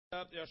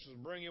up. The ushers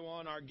will bring you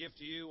one. Our gift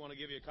to you. Want to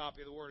give you a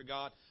copy of the Word of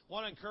God.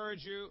 Want to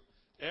encourage you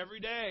every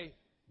day,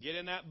 get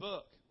in that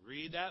book.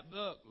 Read that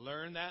book.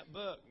 Learn that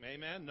book.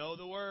 Amen. Know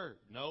the Word.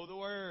 Know the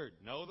Word.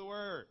 Know the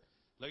Word.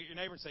 Look at your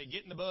neighbor and say,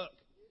 get in the book.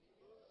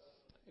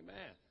 Amen.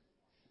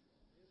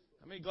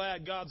 How many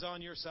glad God's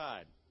on your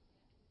side?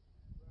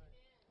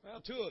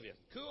 Well, 2 of you.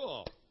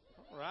 Cool.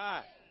 All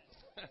right.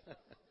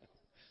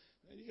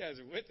 You guys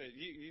are with it.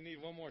 You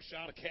need one more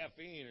shot of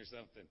caffeine or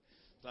something.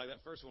 It's like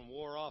that first one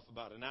wore off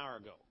about an hour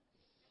ago.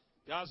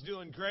 God's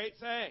doing great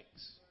things.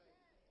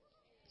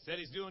 He said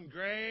He's doing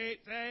great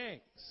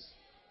things.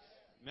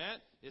 Amen.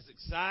 It's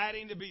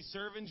exciting to be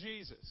serving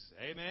Jesus.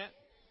 Amen.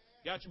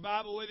 Got your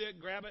Bible with you?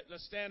 Grab it.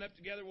 Let's stand up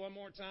together one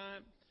more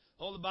time.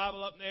 Hold the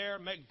Bible up in the air.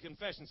 Make a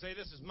confession. Say,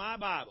 this is my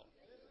Bible.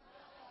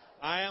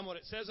 I am what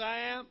it says I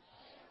am.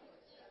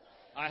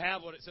 I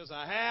have what it says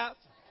I have.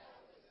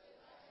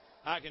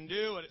 I can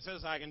do what it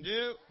says I can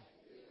do.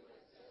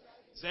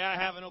 Say, I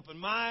have an open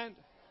mind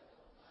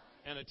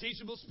and a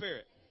teachable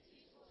spirit.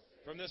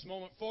 From this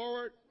moment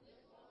forward,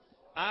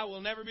 I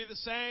will never be the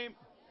same.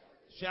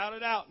 Shout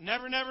it out.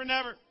 Never, never,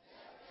 never.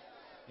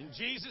 In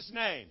Jesus'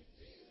 name.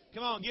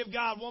 Come on, give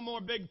God one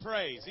more big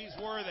praise. He's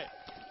worthy.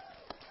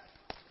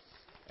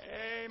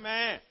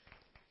 Amen.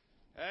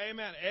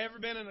 Amen. Ever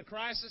been in a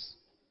crisis?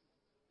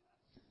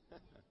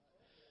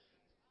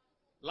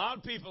 A lot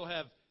of people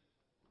have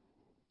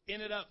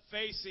ended up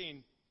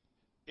facing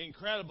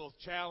incredible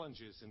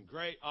challenges and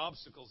great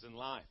obstacles in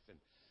life. And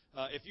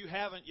if you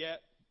haven't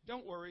yet,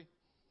 don't worry.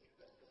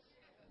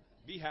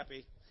 Be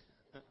happy.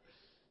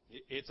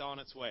 It's on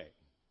its way.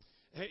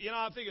 You know,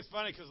 I think it's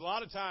funny because a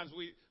lot of times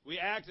we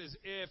act as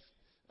if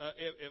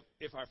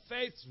our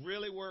faith's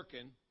really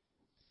working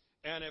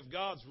and if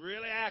God's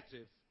really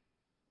active,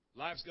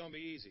 life's going to be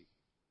easy.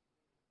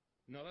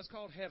 No, that's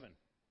called heaven.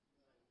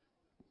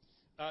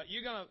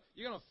 You're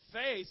gonna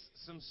face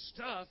some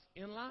stuff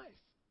in life.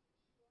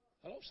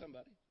 Hello,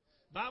 somebody.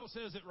 The Bible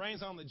says it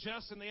rains on the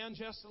just and the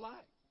unjust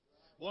alike.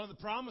 One of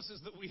the promises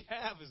that we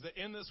have is that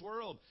in this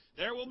world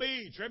there will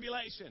be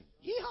tribulation.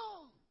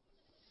 Yeehaw!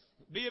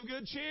 Be of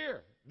good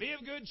cheer. Be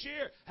of good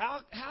cheer.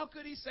 How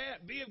could he say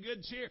it? Be of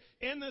good cheer.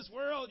 In this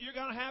world you're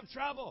going to have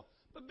trouble,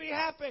 but be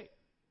happy.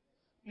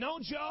 No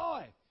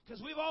joy,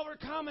 because we've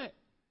overcome it.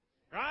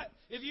 Right?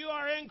 If you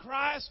are in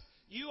Christ,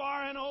 you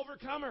are an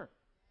overcomer.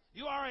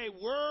 You are a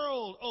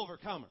world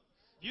overcomer.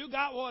 You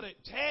got what it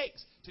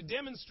takes to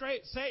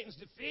demonstrate Satan's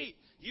defeat.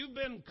 You've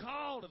been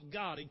called of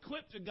God,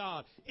 equipped of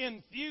God,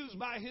 infused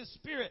by His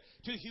Spirit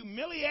to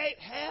humiliate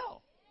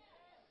hell.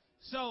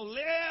 So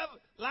live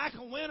like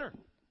a winner.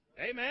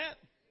 Amen.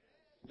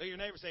 Let your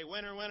neighbor say,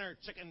 winner, winner,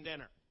 chicken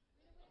dinner.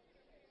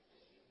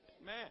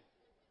 Man.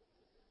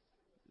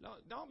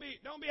 Don't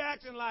be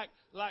acting like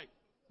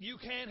you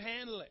can't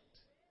handle it.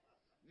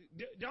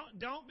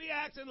 Don't be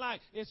acting like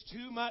it's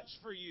too much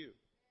for you.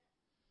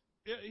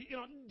 You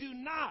know, do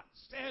not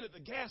stand at the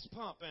gas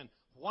pump and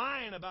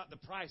whine about the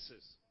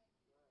prices.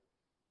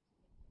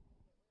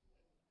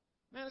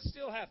 Man, it's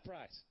still half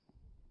price.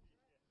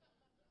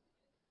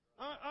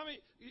 I mean,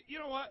 you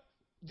know what?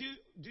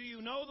 Do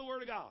you know the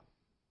Word of God?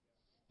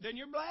 Then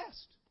you're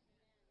blessed.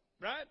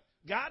 Right?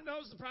 God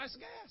knows the price of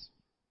gas.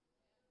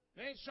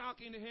 It ain't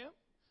shocking to Him.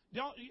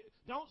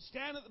 Don't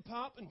stand at the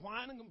pump and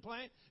whine and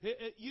complain.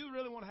 You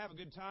really want to have a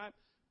good time?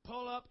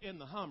 Pull up in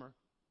the Hummer.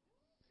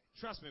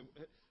 Trust me,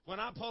 when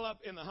I pull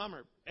up in the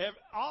Hummer,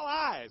 all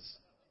eyes,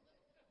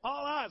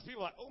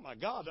 people are like, oh my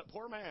God, that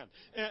poor man.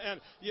 And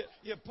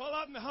you pull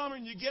up in the Hummer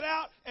and you get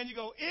out and you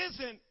go,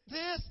 isn't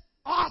this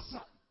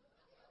awesome?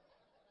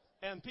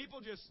 And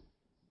people just,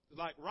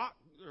 like rock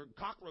or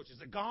cockroaches,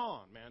 they're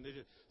gone, man.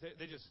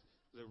 They just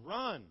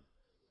run.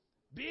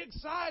 Be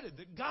excited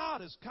that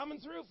God is coming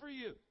through for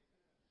you.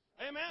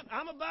 Amen.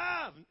 I'm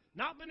above,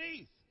 not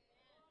beneath.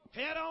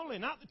 Head only,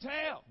 not the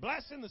tail.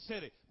 Blessed in the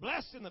city,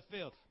 blessed in the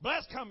field,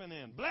 blessed coming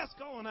in, blessed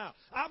going out.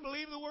 I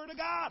believe the Word of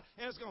God,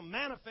 and it's going to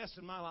manifest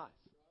in my life.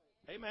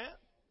 Amen.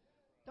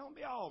 Don't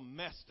be all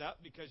messed up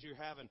because you're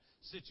having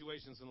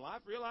situations in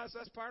life. Realize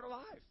that's part of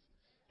life.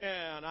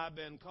 And I've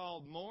been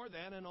called more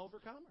than an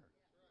overcomer.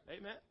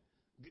 Amen.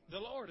 The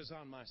Lord is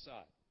on my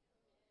side.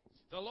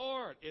 The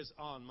Lord is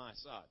on my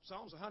side.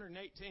 Psalms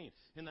 118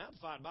 in the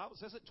Amplified Bible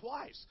says it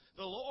twice.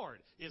 The Lord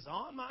is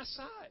on my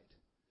side.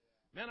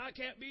 Man, I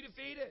can't be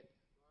defeated.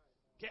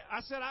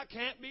 I said I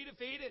can't be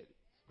defeated.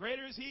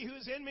 Greater is He who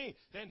is in me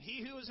than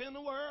he who is in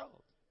the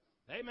world.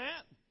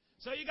 Amen.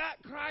 So you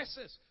got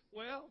crisis.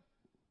 Well,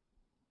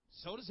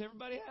 so does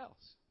everybody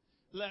else.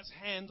 Let's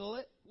handle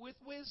it with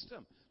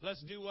wisdom.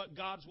 Let's do what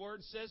God's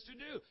Word says to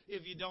do.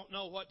 If you don't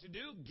know what to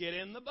do, get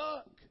in the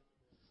book.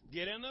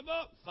 Get in the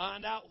book.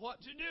 Find out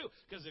what to do.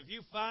 Because if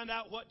you find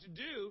out what to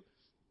do,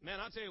 man,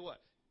 I'll tell you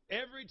what.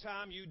 Every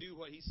time you do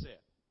what He said,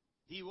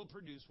 He will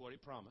produce what He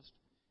promised.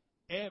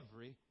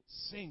 Every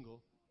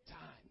single time.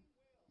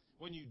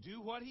 When you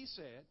do what He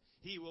said,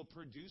 He will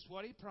produce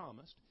what He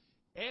promised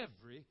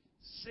every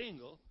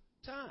single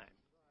time.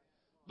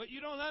 But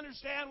you don't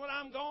understand what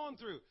I'm going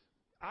through.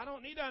 I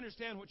don't need to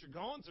understand what you're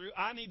going through.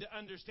 I need to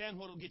understand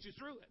what will get you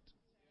through it.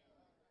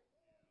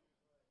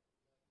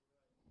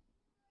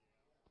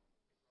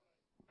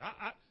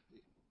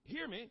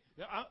 Hear me.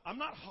 I'm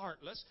not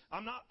heartless.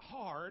 I'm not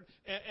hard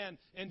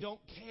and don't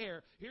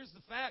care. Here's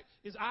the fact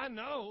is I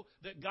know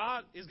that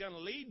God is going to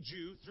lead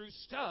you through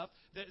stuff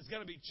that is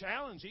going to be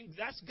challenging.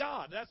 That's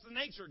God. That's the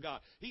nature of God.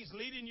 He's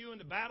leading you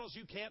into battles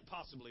you can't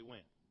possibly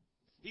win.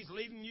 He's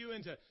leading you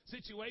into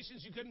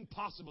situations you couldn't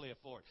possibly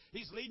afford.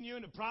 He's leading you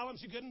into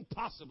problems you couldn't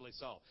possibly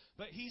solve.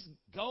 But He's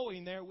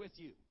going there with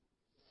you.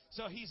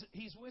 So He's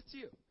with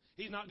you.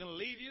 He's not going to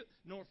leave you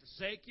nor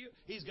forsake you.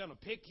 He's going to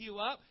pick you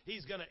up.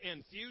 He's going to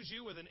infuse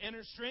you with an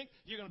inner strength.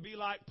 You're going to be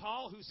like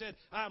Paul, who said,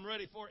 I'm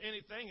ready for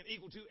anything and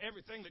equal to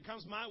everything that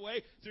comes my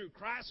way through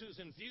Christ, who's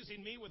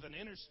infusing me with an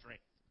inner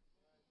strength.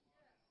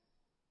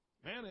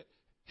 Man,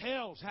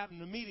 hell's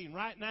having a meeting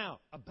right now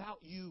about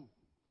you.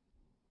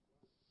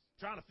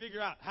 Trying to figure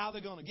out how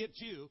they're going to get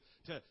you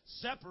to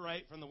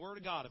separate from the Word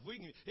of God.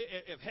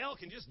 If hell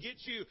can just get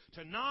you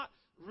to not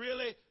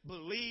really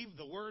believe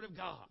the Word of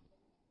God.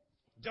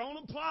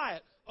 Don't apply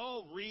it.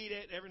 Oh, read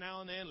it every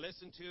now and then,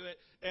 listen to it,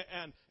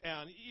 and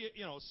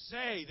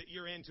say that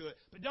you're into it.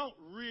 But don't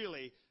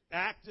really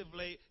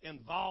actively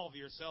involve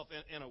yourself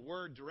in a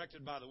word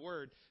directed by the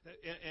Word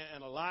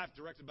and a life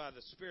directed by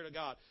the Spirit of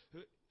God.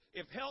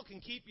 If hell can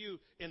keep you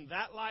in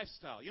that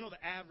lifestyle,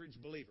 the average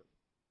believer.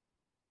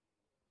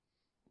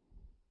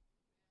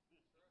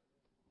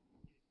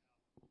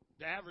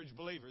 The average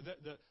believer,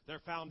 their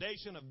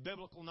foundation of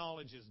biblical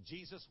knowledge is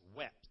Jesus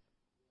wept.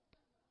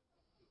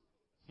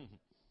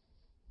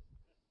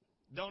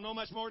 Don't know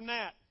much more than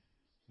that.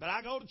 But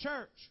I go to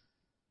church.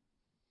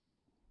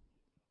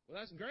 Well,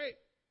 that's great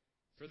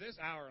for this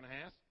hour and a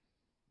half.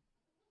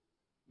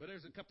 But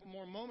there's a couple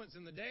more moments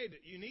in the day that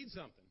you need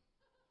something.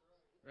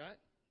 Right?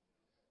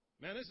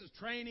 Man, this is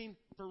training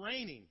for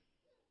reigning.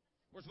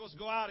 We're supposed to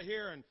go out of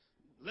here and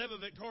live a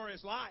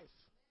victorious life.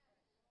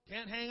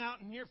 Can't hang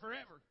out in here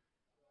forever.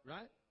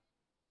 Right?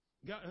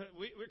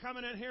 We're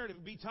coming in here to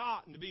be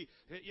taught and to be,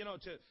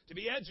 to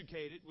be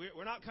educated.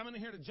 We're not coming in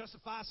here to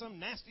justify some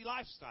nasty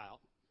lifestyle.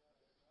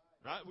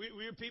 Right?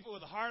 We're people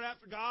with a heart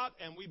after God,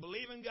 and we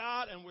believe in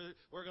God, and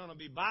we're going to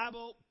be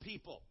Bible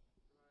people.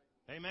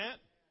 Amen?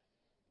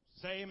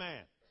 Say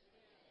amen.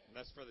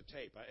 That's for the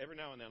tape. Every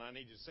now and then I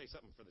need you to say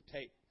something for the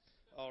tape.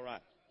 All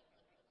right.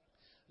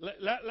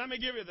 Let me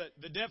give you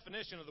the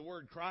definition of the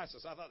word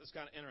crisis. I thought this was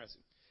kind of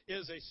interesting. It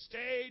is a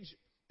stage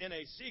in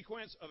a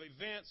sequence of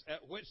events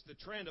at which the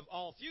trend of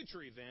all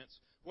future events,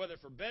 whether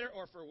for better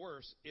or for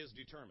worse, is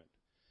determined.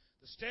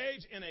 The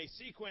stage in a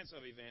sequence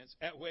of events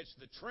at which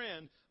the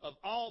trend of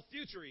all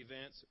future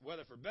events,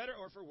 whether for better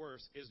or for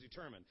worse, is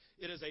determined.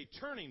 It is a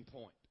turning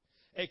point,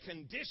 a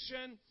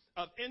condition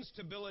of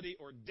instability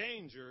or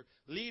danger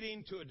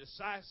leading to a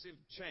decisive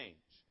change,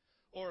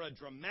 or a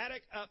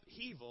dramatic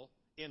upheaval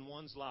in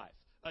one's life.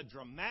 A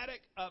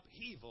dramatic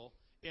upheaval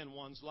in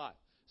one's life.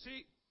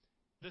 See,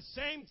 the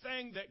same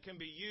thing that can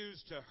be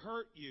used to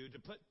hurt you, to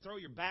throw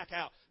your back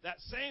out,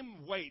 that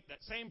same weight,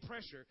 that same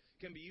pressure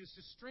can be used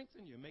to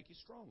strengthen you, make you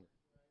stronger.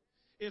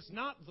 It's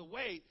not the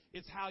weight,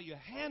 it's how you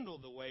handle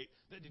the weight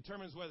that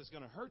determines whether it's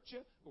going to hurt you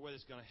or whether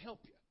it's going to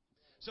help you.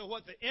 So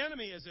what the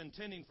enemy is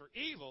intending for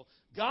evil,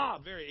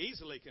 God very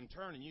easily can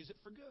turn and use it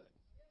for good.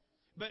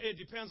 But it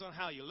depends on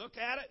how you look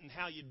at it and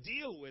how you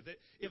deal with it.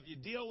 If you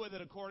deal with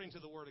it according to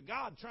the Word of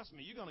God, trust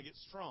me, you're going to get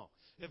strong.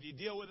 If you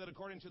deal with it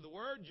according to the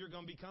Word, you're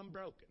going to become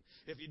broken.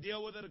 If you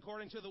deal with it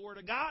according to the Word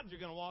of God, you're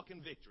going to walk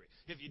in victory.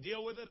 If you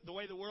deal with it the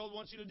way the world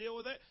wants you to deal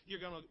with it, you're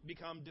going to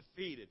become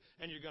defeated.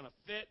 And you're going to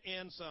fit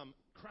in some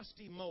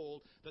crusty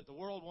mold that the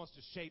world wants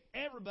to shape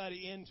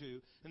everybody into.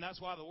 And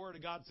that's why the Word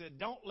of God said,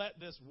 don't let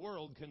this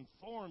world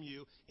conform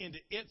you into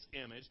its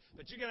image,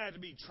 but you're going to have to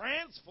be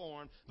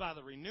transformed by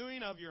the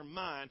renewing of your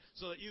mind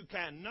so that you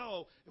can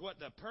know what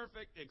the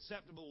perfect,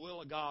 acceptable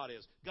will of God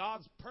is.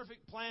 God's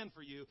perfect plan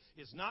for you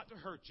is not to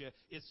hurt you,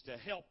 it's to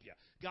help you.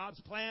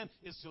 God's plan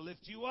is to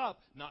lift you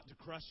up, not to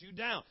crush you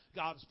down.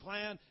 God's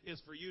plan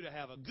is for you to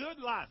have a good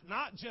life,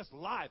 not just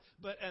life,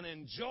 but an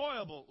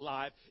enjoyable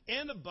life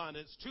in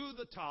abundance to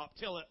the top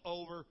till it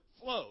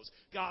overflows.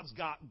 God's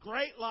got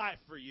great life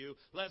for you.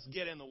 Let's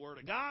get in the Word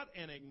of God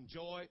and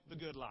enjoy the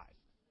good life.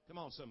 Come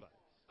on, somebody.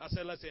 I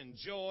said let's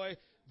enjoy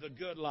the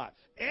good life.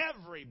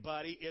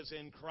 Everybody is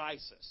in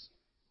crisis.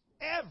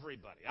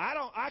 Everybody.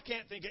 I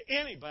can't think of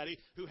anybody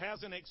who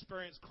hasn't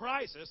experienced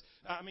crisis,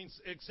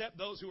 except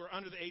those who are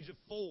under the age of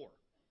 4.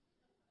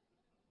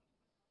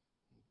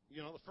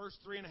 The first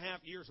 3.5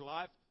 years of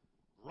life,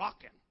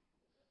 rocking.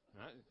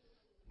 Right?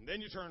 And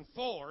then you turn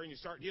 4 and you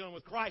start dealing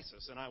with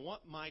crisis, and I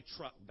want my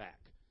truck back.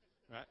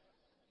 Right?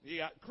 You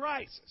got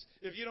crisis.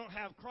 If you don't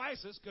have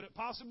crisis, could it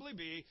possibly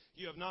be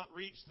you have not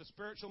reached the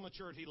spiritual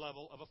maturity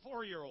level of a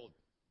 4-year-old?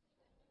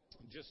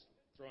 Just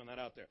throwing that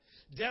out there.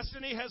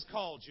 Destiny has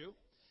called you.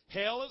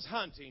 Hell is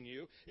hunting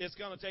you. It's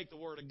going to take the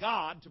Word of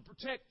God to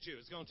protect you.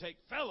 It's going to take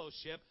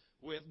fellowship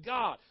with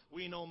God.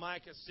 We know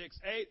Micah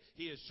 6:8.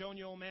 He has shown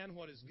you, O man,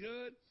 what is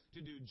good,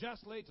 to do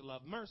justly, to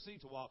love mercy,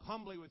 to walk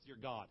humbly with your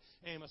God.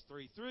 Amos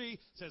 3:3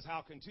 says,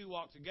 how can two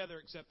walk together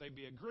except they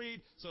be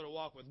agreed? So to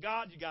walk with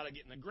God, you got to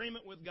get in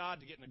agreement with God.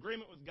 To get in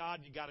agreement with God,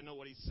 you got to know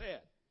what He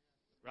said.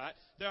 Right?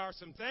 There are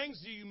some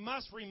things you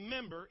must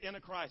remember in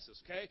a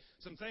crisis, okay?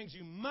 Some things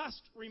you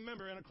must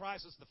remember in a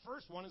crisis. The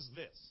first one is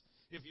this.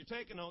 If you're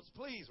taking notes,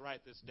 please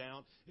write this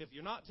down. If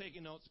you're not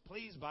taking notes,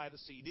 please buy the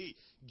CD.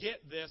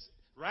 Get this.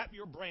 Wrap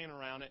your brain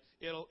around it.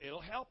 It'll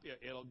help you.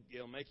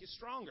 It'll make you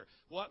stronger.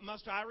 What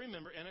must I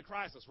remember in a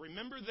crisis?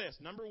 Remember this.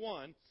 Number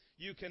one,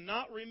 you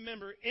cannot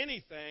remember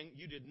anything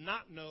you did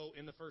not know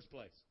in the first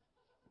place.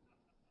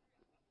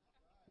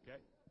 Okay?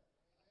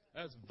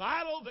 It's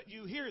vital that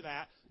you hear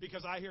that,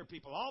 because I hear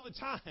people all the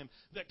time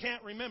that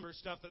can't remember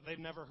stuff that they've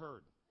never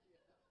heard.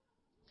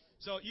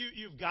 So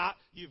you've got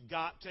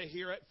to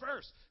hear it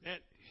first. And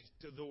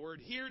the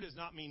word hear does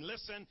not mean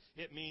listen.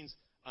 It means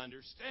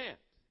understand.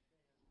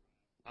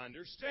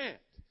 Understand.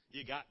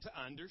 You got to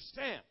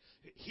understand.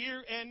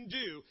 Hear and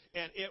do,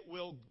 and it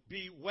will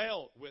be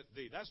well with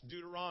thee. That's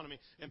Deuteronomy.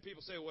 And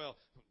people say, well,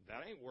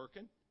 that ain't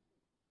working.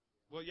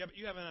 Well, yeah, but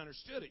you haven't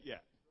understood it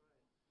yet.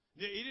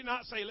 He did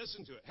not say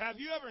listen to it. Have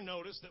you ever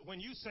noticed that when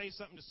you say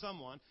something to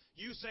someone,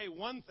 you say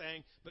one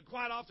thing, but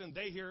quite often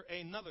they hear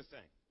another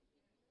thing?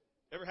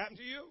 Ever happened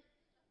to you?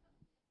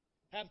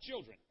 Have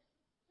children.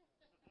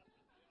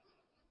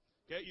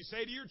 Okay, you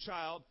say to your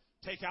child,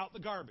 take out the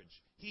garbage.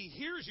 He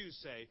hears you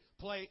say,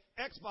 play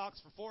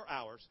Xbox for 4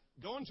 hours,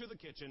 go into the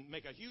kitchen,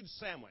 make a huge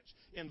sandwich,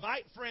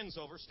 invite friends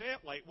over, stay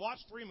up late, watch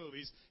 3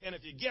 movies, and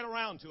if you get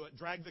around to it,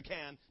 drag the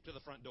can to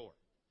the front door.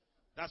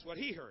 That's what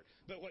he heard.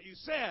 But what you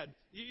said,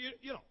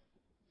 you know.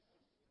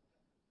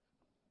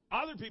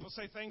 Other people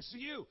say things to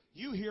you.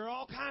 You hear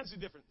all kinds of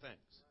different things.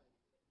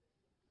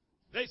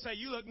 They say,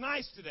 you look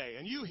nice today,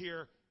 and you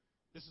hear,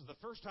 this is the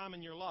first time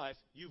in your life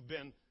you've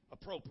been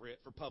appropriate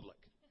for public.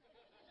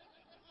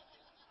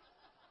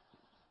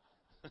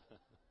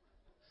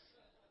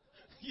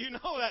 You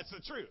know that's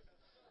the truth.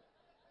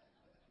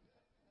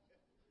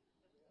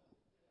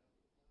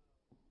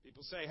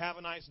 People say, have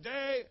a nice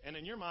day, and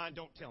in your mind,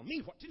 don't tell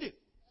me what to do.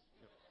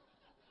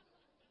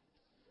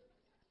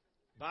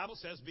 The Bible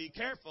says, be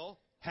careful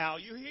how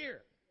you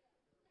hear.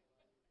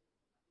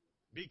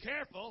 Be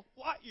careful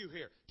what you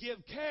hear.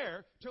 Give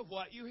care to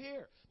what you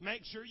hear.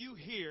 Make sure you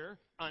hear,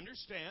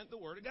 understand the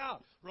Word of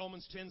God.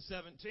 Romans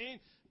 10:17,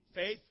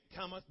 faith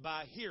cometh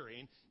by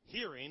hearing,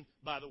 hearing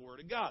by the Word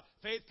of God.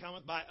 Faith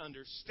cometh by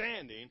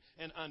understanding,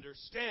 and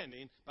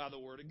understanding by the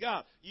Word of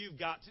God. You've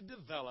got to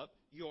develop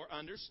your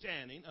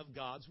understanding of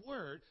God's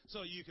Word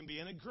so you can be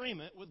in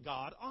agreement with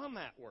God on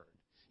that Word.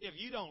 If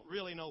you don't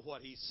really know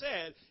what He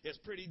said, it's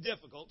pretty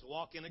difficult to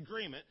walk in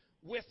agreement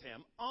with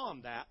Him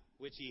on that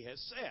which He has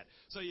said.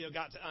 So you've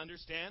got to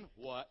understand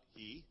what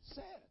He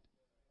said.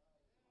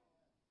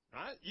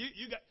 Right?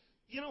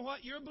 You know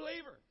what? You're a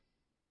believer.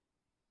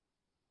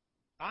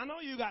 I know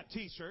you got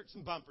T-shirts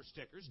and bumper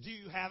stickers. Do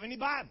you have any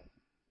Bible?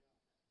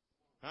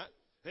 Right?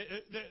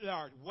 There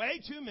are way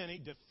too many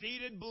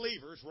defeated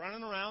believers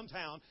running around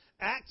town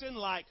acting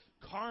like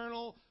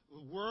carnal,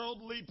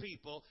 worldly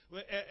people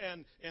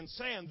and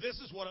saying this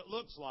is what it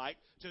looks like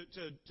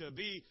to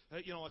be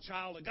a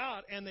child of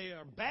God, and they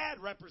are bad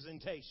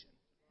representation.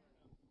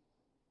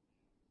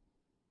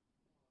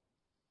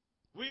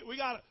 We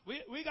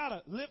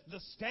gotta lift the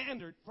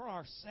standard for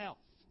ourselves.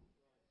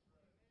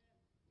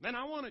 Man,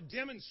 I want to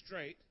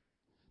demonstrate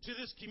to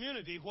this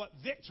community what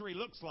victory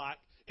looks like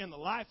in the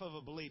life of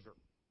a believer.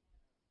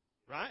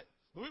 Right?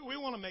 We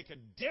want to make a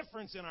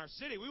difference in our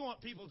city. We want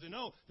people to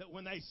know that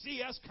when they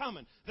see us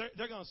coming,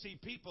 they're going to see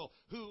people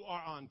who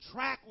are on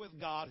track with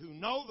God, who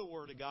know the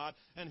Word of God,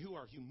 and who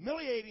are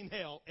humiliating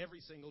hell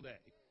every single day.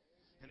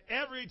 And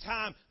every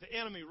time the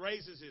enemy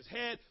raises his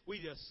head, we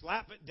just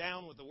slap it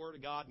down with the Word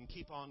of God and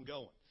keep on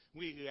going.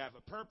 We have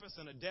a purpose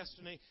and a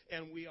destiny,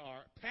 and we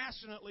are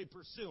passionately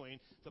pursuing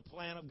the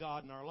plan of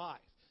God in our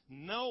life.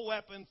 No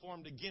weapon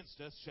formed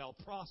against us shall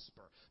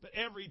prosper, but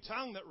every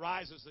tongue that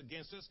rises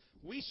against us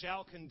we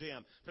shall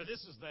condemn. For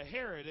this is the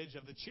heritage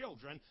of the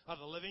children of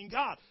the living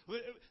God.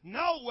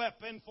 No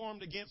weapon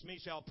formed against me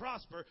shall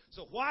prosper,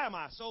 so why am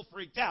I so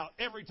freaked out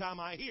every time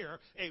I hear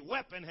a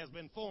weapon has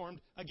been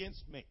formed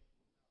against me?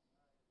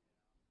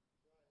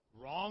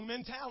 Wrong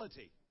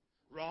mentality.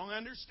 Wrong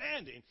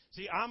understanding.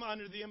 See, I'm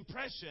under the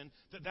impression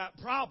that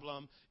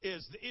problem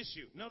is the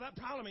issue. No, that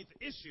problem ain't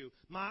the issue.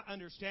 My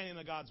understanding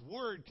of God's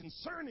Word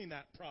concerning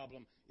that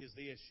problem is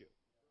the issue.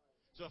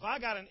 So if I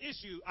got an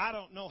issue I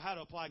don't know how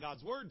to apply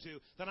God's Word to,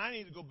 then I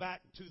need to go back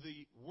to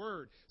the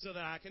Word so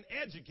that I can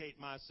educate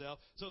myself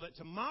so that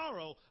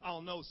tomorrow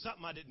I'll know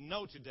something I didn't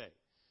know today.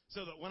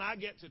 So that when I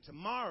get to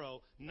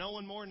tomorrow,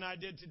 knowing more than I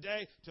did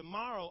today,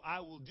 tomorrow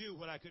I will do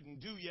what I couldn't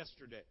do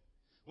yesterday.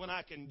 When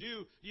I can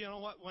do,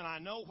 when I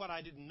know what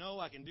I didn't know,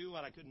 I can do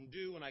what I couldn't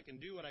do. When I can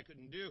do what I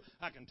couldn't do,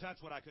 I can touch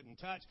what I couldn't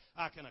touch.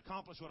 I can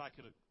accomplish what I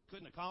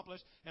couldn't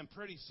accomplish. And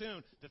pretty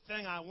soon, the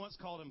thing I once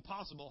called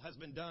impossible has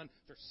been done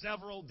for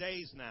several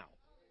days now.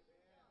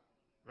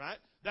 Right?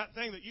 That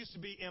thing that used to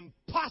be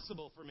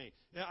impossible for me.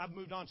 I've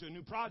moved on to a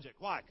new project.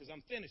 Why? Because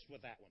I'm finished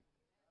with that one.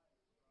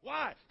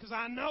 Why? Because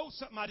I know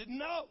something I didn't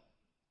know.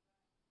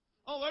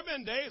 Oh, there have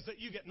been days that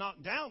you get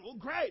knocked down. Well,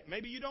 great.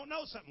 Maybe you don't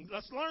know something.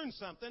 Let's learn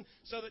something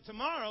so that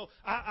tomorrow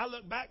I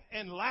look back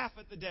and laugh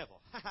at the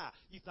devil. Ha ha,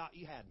 you thought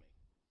you had me.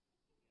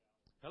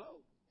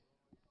 Hello?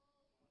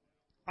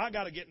 I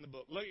got to get in the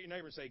book. Look at your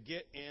neighbor and say,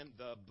 get in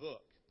the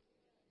book.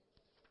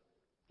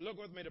 Look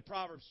with me to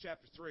Proverbs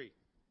chapter 3.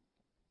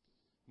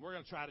 We're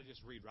going to try to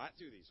just read right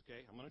through these,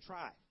 okay? I'm going to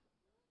try.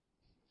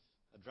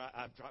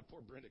 I've drive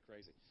poor Brenda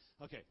crazy.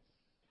 Okay.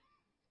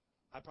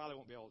 I probably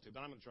won't be able to,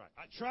 but I'm going to try.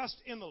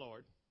 Trust in the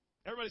Lord.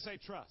 Everybody say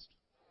trust.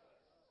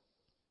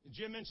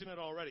 Jim mentioned it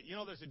already. You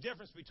know, there's a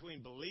difference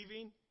between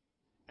believing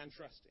and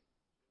trusting.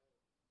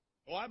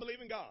 Oh, I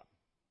believe in God.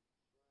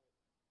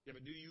 Yeah,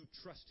 but do you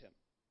trust Him?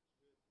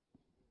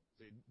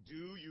 Do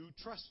you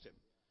trust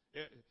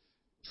Him?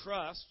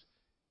 Trust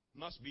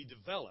must be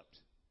developed,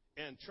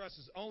 and trust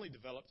is only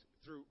developed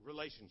through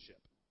relationship.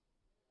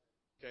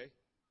 Okay?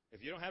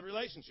 If you don't have a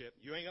relationship,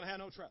 you ain't going to have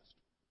no trust.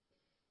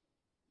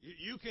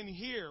 You can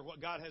hear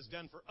what God has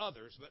done for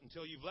others, but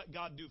until you've let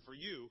God do for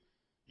you,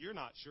 you're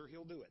not sure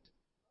He'll do it.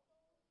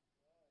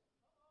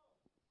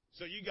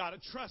 So you got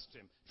to trust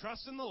Him.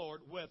 Trust in the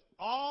Lord with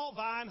all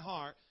thine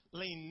heart.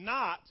 Lean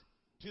not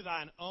to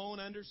thine own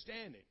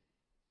understanding.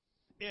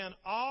 In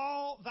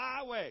all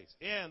thy ways.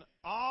 In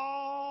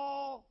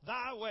all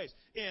thy ways.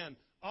 In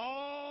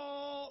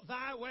all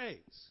thy ways.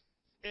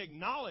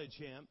 Acknowledge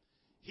Him.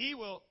 He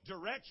will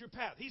direct your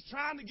path. He's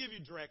trying to give you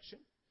direction.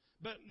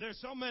 But there's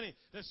so many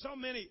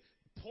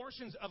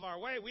portions of our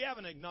way we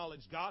haven't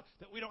acknowledged God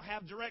that we don't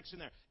have direction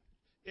there.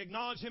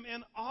 Acknowledge Him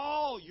in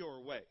all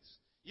your ways.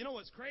 You know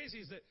what's crazy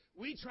is that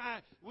we try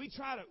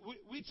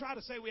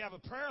to say we have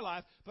a prayer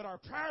life, but our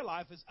prayer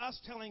life is us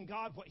telling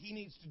God what He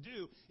needs to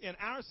do in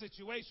our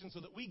situation so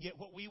that we get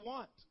what we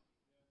want.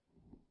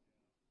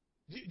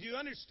 Do you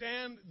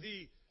understand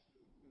the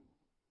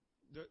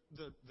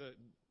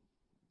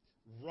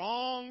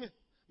wrong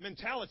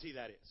mentality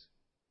that is?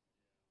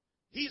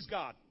 He's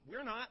God.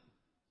 We're not.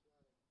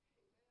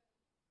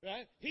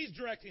 Right? He's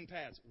directing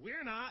paths.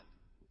 We're not.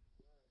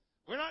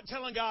 We're not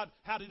telling God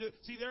how to do it.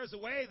 See, there is a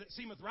way that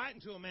seemeth right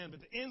unto a man,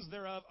 but the ends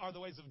thereof are the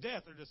ways of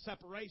death, or to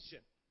separation.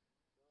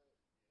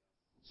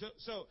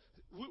 So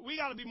we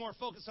got to be more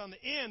focused on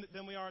the end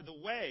than we are the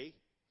way.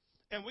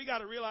 And we got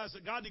to realize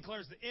that God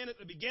declares the end at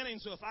the beginning.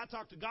 So if I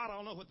talk to God, I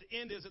don't know what the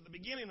end is at the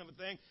beginning of a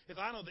thing. If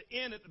I know the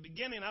end at the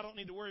beginning, I don't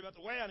need to worry about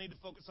the way. I need to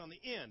focus on the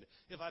end.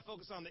 If I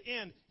focus on the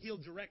end, He'll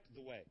direct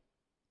the way.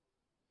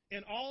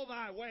 In all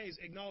thy ways,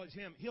 acknowledge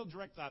Him. He'll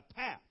direct thy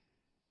path.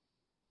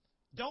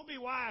 Don't be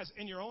wise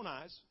in your own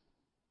eyes.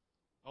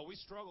 Oh, we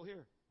struggle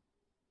here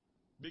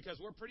because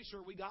we're pretty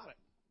sure we got it.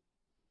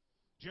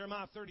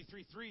 Jeremiah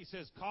 33:3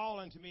 says, call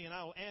unto me, and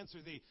I will answer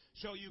thee,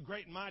 show you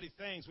great and mighty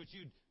things which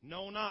you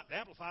know not. The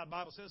Amplified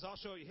Bible says, I'll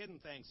show you hidden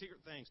things, secret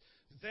things,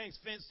 things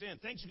fenced in,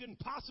 things you couldn't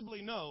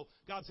possibly know.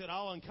 God said,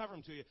 I'll uncover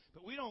them to you.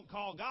 But we don't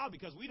call God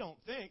because we don't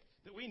think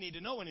that we need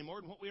to know any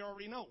more than what we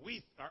already know.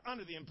 We are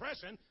under the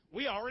impression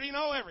we already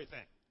know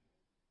everything.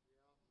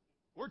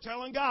 We're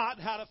telling God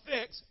how to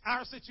fix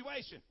our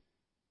situation.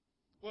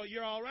 Well,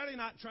 you're already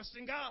not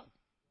trusting God.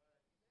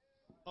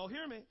 Oh,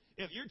 hear me.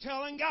 If you're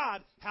telling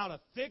God how to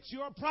fix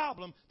your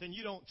problem, then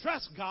you don't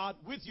trust God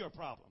with your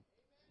problem.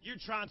 You're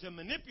trying to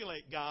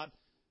manipulate God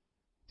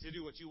to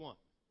do what you want.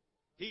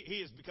 He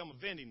has become a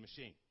vending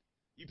machine.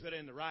 You put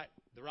in the right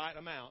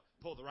amount,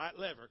 pull the right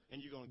lever,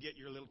 and you're going to get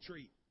your little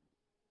treat.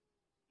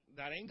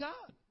 That ain't God.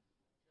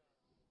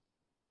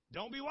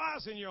 Don't be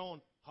wise in your own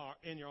heart,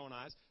 in your own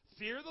eyes.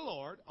 Fear the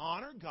Lord,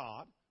 honor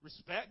God,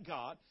 respect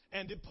God,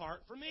 and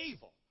depart from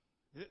evil.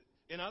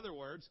 In other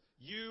words,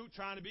 you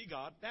trying to be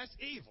God, that's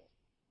evil.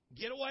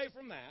 Get away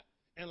from that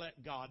and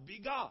let God be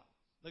God.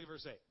 Look at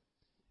verse 8.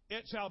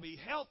 It shall be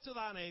health to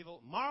thy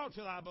navel, marrow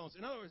to thy bones.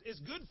 In other words, it's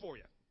good for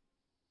you.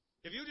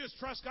 If you just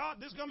trust God,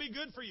 this is going to be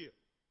good for you.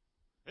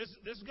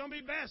 This is going to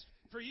be best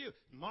for you.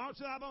 Marrow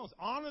to thy bones.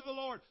 Honor the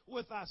Lord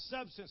with thy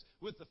substance,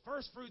 with the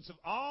first fruits of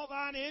all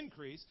thine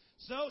increase.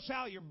 So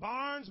shall your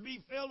barns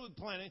be filled with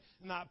plenty,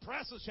 and thy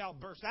presses shall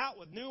burst out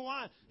with new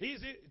wine.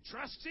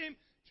 Trust Him.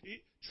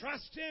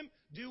 Trust Him.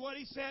 Do what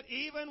He said,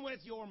 even with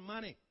your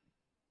money.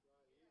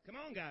 Come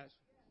on, guys.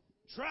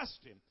 Trust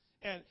Him.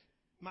 And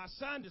my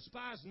son,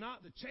 despise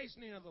not the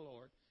chastening of the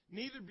Lord,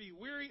 neither be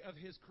weary of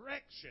His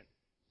correction.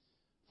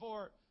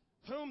 For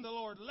whom the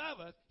Lord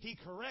loveth, He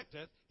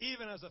correcteth,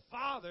 even as a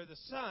father the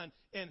son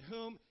in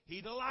whom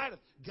He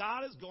delighteth.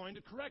 God is going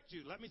to correct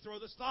you. Let me throw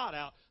this thought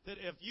out, that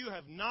if you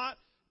have not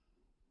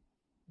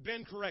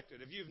been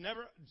corrected, if you've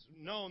never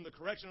known the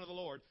correction of the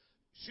Lord,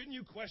 shouldn't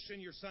you question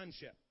your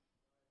sonship?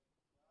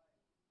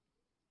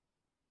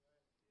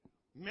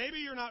 Maybe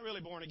you're not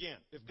really born again.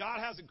 If God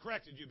hasn't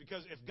corrected you,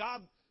 because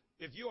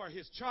if you are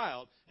His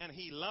child and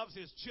He loves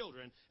His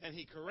children and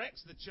He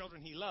corrects the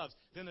children He loves,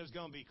 then there's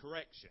going to be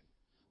correction.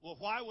 Well,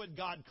 why would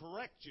God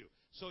correct you?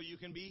 So you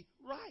can be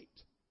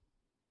right.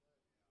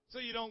 So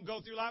you don't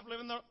go through life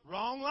living the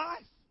wrong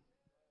life.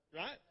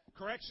 Right?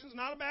 Correction's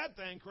not a bad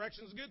thing.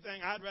 Correction's a good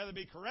thing. I'd rather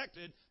be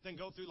corrected than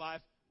go through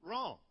life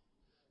wrong.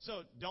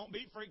 So don't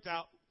be freaked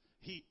out.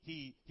 He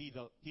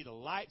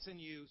delights in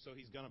you, so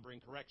He's going to bring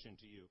correction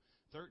to you.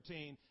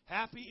 13,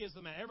 happy is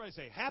the man. Everybody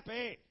say,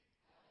 happy.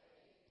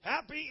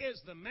 Happy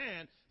is the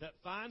man that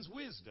finds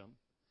wisdom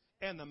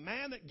and the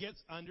man that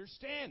gets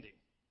understanding.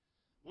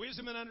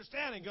 Wisdom and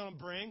understanding going to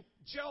bring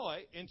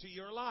joy into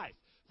your life.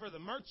 For the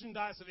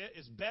merchandise of it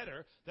is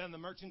better than the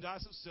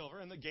merchandise of silver,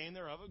 and the gain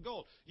thereof of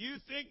gold. You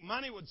think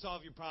money would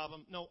solve your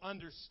problem? No,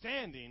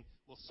 understanding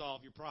will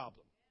solve your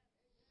problem.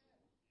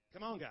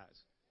 Come on, guys.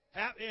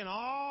 In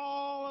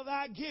all of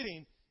that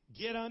getting,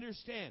 get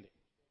understanding.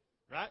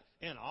 Right?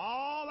 In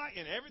all that,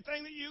 in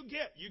everything that you're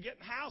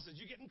getting houses,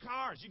 you're getting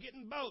cars, you're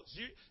getting boats,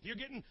 you're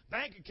getting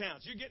bank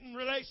accounts, you're getting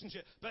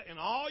relationships. But in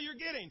all you're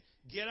getting,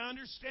 get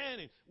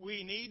understanding.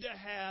 We need to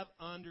have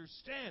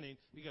understanding,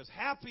 because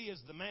happy is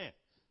the man.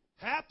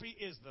 Happy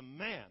is the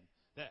man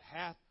that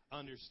hath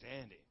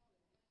understanding.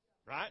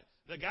 Right?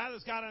 The guy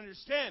that's got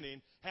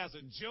understanding has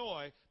a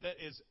joy that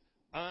is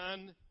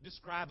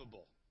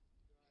undescribable.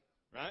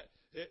 Right?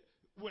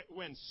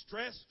 When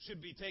stress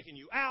should be taking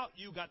you out,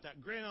 you got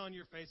that grin on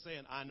your face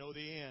saying, I know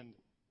the end.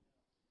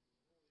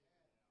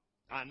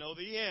 I know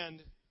the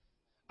end.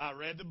 I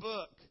read the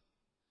book.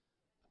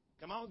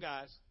 Come on,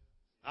 guys.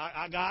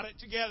 I got it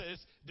together.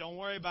 Don't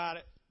worry about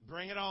it.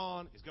 Bring it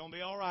on. It's going to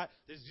be all right.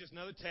 This is just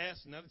another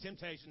test, another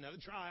temptation,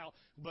 another trial,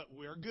 but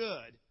we're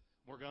good.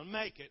 We're going to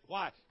make it.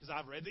 Why? Because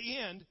I've read the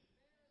end.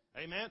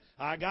 Amen.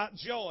 I got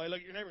joy. Look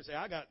at your neighbor and say,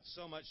 I got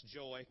so much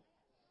joy.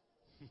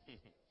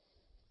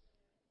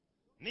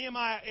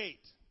 Nehemiah 8.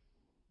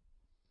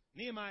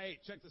 Nehemiah 8,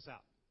 check this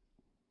out.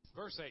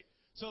 Verse 8.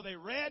 So they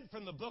read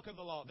from the book of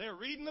the law. They're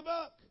reading the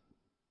book.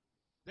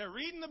 They're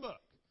reading the book.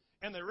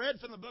 And they read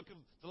from the book of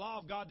the law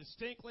of God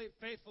distinctly,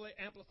 faithfully,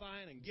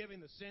 amplifying, and giving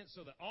the sense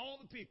so that all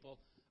the people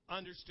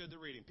understood the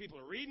reading. People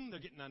are reading, they're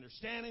getting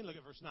understanding. Look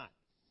at verse 9.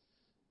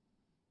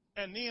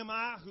 And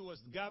Nehemiah, who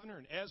was the governor,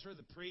 and Ezra,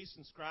 the priest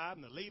and scribe,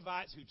 and the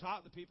Levites who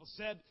taught the people,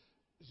 said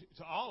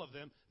to all of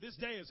them, this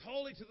day is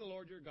holy to the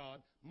Lord your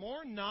God.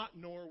 Mourn not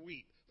nor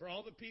weep. For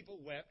all the people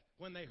wept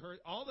when they heard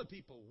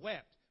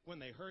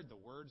the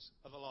words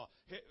of the law.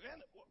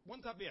 And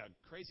wouldn't that be a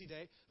crazy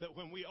day? That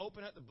when we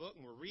open up the book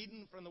and we're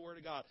reading from the Word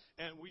of God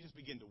and we just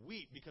begin to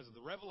weep because of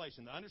the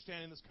revelation, the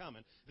understanding that's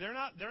coming. They're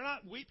not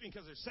weeping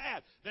because they're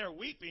sad. They're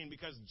weeping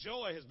because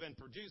joy has been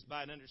produced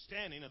by an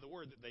understanding of the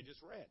Word that they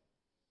just read.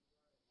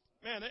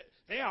 Man,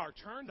 they are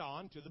turned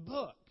on to the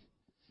book.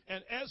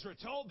 And Ezra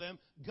told them,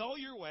 go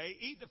your way,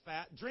 eat the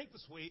fat, drink the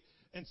sweet,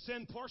 and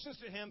send portions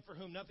to him for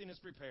whom nothing is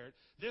prepared.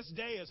 This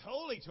day is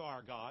holy to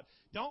our God.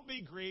 Don't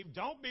be grieved.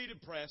 Don't be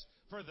depressed.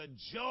 For the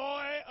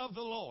joy of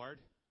the Lord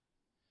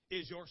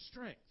is your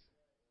strength.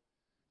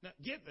 Now,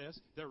 get this.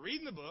 They're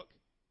reading the book.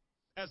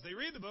 As they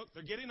read the book,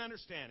 they're getting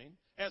understanding.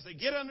 As they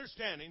get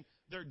understanding,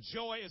 their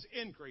joy is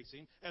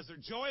increasing. As their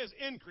joy is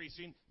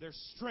increasing, their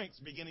strength's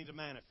beginning to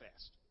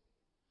manifest.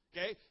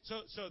 Okay?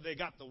 So they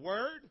got the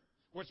Word,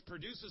 which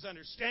produces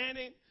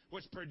understanding,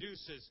 which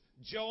produces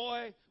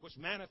joy, which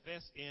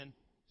manifests in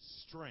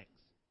strength.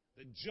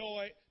 The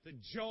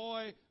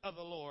joy of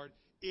the Lord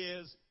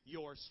is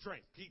your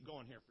strength. Keep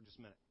going here for just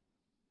a minute.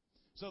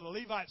 So the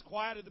Levites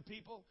quieted the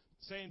people,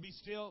 saying, be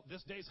still,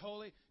 this day's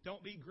holy,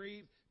 don't be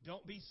grieved,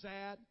 don't be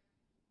sad.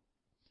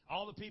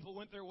 All the people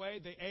went their way,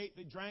 they ate,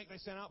 they drank, they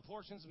sent out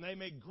portions, and they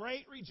made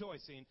great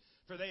rejoicing,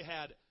 for they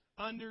had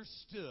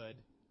understood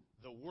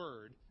the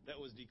word that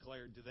was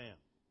declared to them.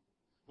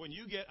 When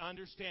you get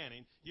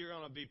understanding, you're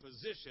going to be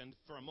positioned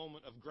for a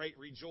moment of great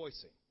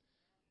rejoicing.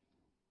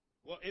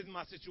 Well, isn't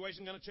my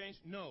situation going to change?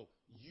 No,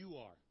 you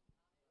are.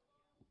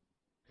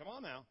 Come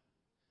on now.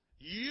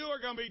 You are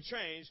going to be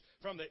changed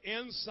from the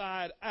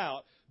inside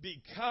out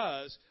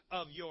because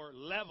of your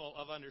level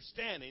of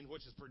understanding,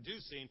 which is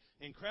producing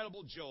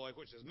incredible joy,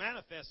 which is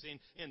manifesting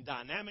in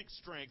dynamic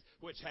strength,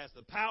 which has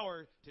the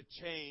power to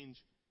change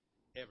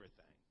everything.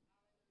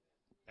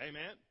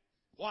 Amen?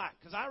 Why?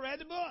 Because I read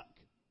the book.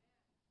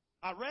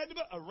 I read the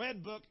book. A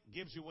red book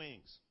gives you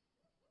wings.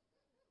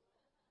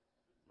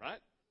 Right?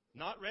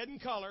 Not red in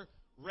color,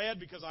 red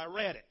because I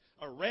read it.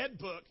 A red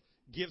book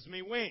gives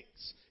me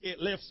wings. It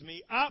lifts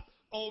me up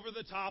over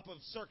the top of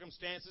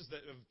circumstances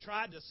that have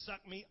tried to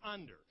suck me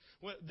under.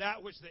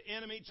 That which the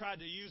enemy tried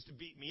to use to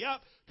beat me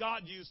up,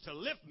 God used to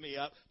lift me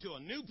up to a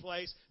new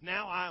place.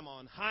 Now I'm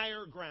on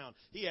higher ground.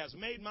 He has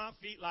made my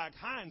feet like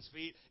hinds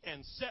feet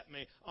and set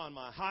me on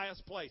my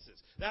highest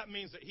places. That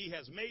means that He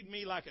has made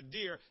me like a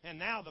deer, and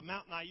now the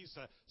mountain I used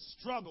to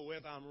struggle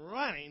with, I'm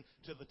running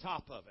to the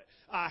top of it.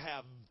 I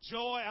have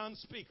joy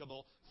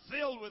unspeakable,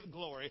 filled with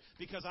glory,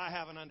 because I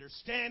have an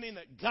understanding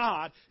that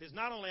God is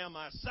not only on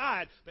my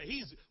side, but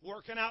He's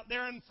working out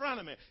there in front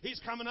of me.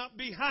 He's coming up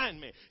behind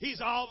me.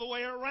 He's all the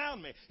way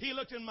around me. He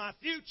looked in my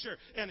future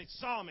and He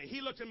saw me. He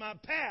looked in my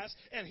past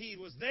and He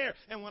was there.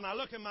 And when I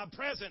look in my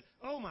present,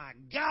 oh my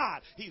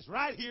God, He's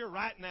right here,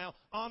 right now,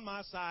 on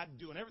my side,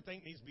 doing everything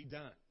that needs to be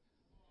done.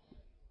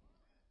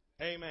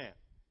 Amen.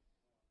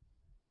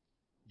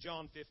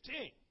 John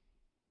 15.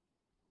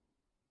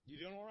 You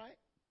doing all right?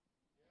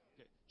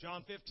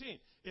 John 15.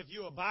 If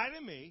you abide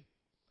in me,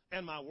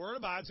 and my word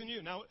abides in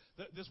you. Now,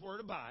 this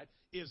word abide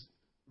is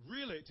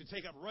really to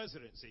take up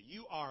residency.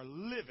 You are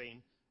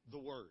living the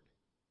word.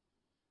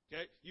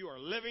 Okay? You are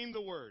living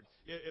the Word.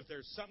 If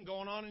there's something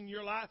going on in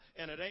your life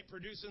and it ain't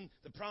producing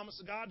the promise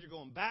of God, you're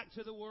going back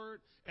to the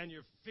Word and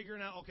you're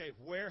figuring out, okay,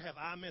 where have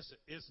I missed it?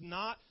 It's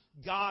not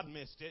God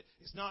missed it.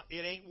 It's not,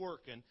 it ain't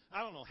working.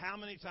 I don't know how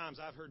many times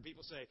I've heard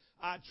people say,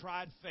 I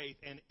tried faith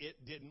and it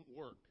didn't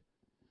work.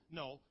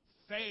 No,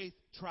 faith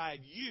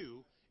tried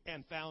you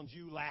and found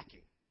you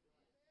lacking.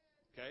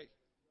 Okay?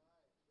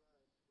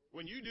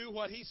 When you do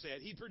what He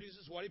said, He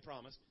produces what He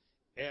promised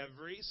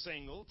every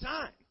single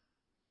time.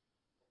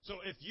 So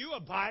if you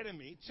abide in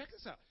me, check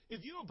this out.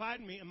 If you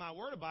abide in me and my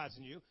word abides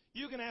in you,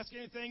 you can ask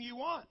anything you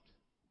want.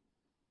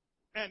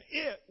 And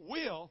it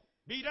will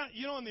be done.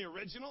 You know, in the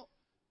original,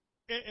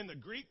 in the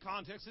Greek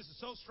context, this is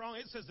so strong.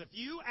 It says if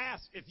you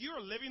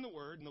are living the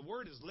word and the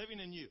word is living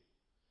in you,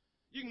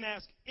 you can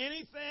ask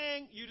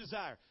anything you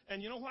desire.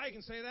 And you know why I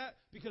can say that?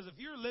 Because if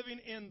you're living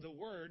in the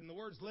word and the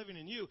word's living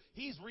in you,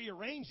 He's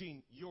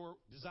rearranging your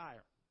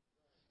desire.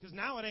 Because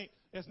now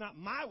it's not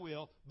my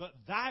will, but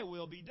thy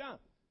will be done.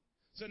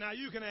 So now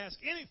you can ask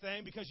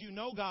anything because you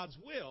know God's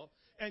will,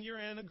 and you're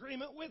in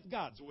agreement with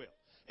God's will.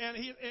 And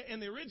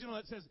in the original,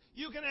 it says,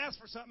 you can ask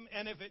for something,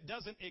 and if it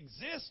doesn't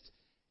exist,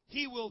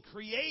 He will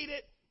create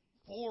it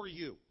for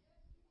you.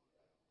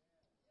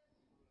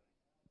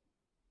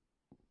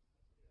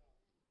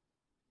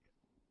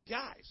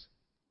 Guys,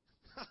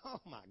 oh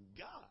my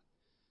God.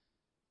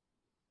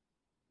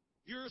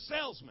 You're a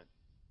salesman.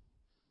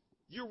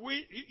 You're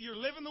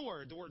living the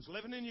Word. The Word's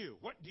living in you.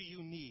 What do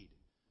you need?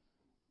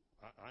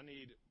 I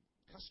need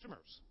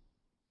customers.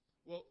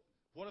 Well,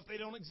 what if they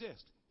don't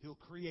exist? He'll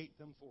create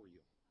them for you.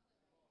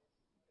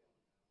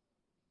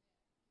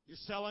 You're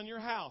selling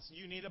your house.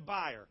 You need a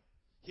buyer.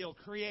 He'll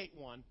create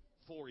one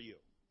for you.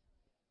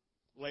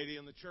 Lady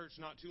in the church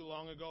not too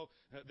long ago,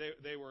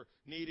 they were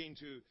needing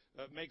to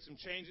make some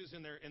changes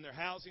in their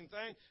housing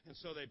thing, and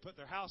so they put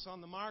their house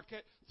on the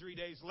market. 3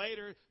 days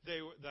later,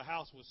 the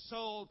house was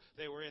sold.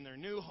 They were in their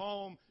new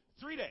home.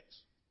 3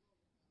 days.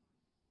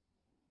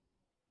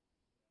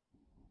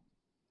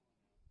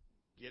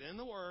 Get in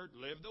the Word,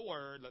 live the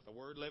Word, let the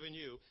Word live in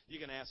you. You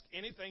can ask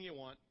anything you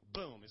want.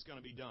 Boom, it's going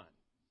to be done.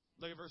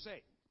 Look at verse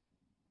 8.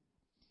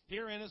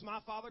 Herein is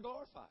my Father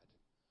glorified,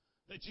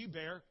 that you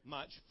bear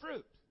much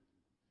fruit.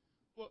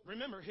 Well,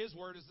 remember, His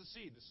Word is the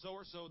seed. The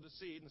sower sowed the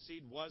seed, and the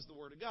seed was the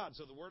Word of God.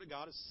 So the Word of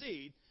God is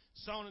seed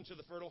sown into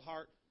the fertile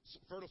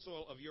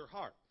soil of your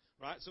heart.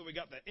 Right? So we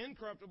got the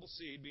incorruptible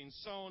seed being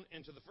sown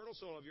into the fertile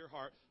soil of your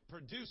heart,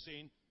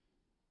 producing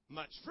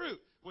much fruit,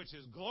 which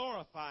is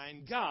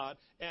glorifying God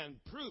and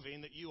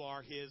proving that you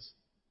are His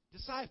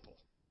disciple.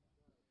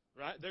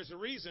 Right? There's a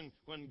reason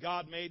when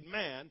God made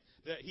man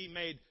that He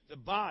made the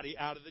body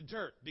out of the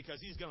dirt, because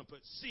He's going to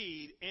put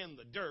seed in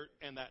the dirt,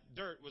 and that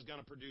dirt was going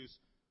to produce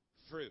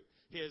fruit.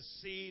 His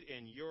seed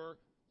in your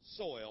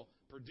soil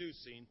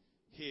producing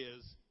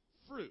His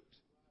fruit.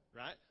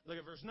 Right? Look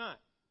at verse 9.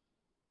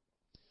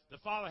 The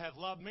Father hath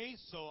loved me,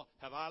 so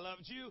have I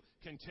loved you.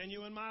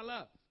 Continue in my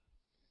love.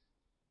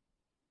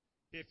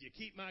 If you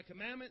keep my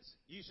commandments,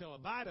 you shall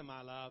abide in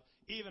my love,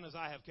 even as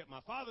I have kept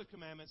my Father's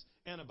commandments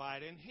and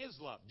abide in His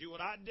love. Do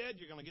what I did,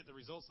 you're going to get the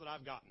results that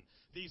I've gotten.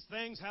 These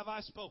things have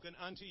I spoken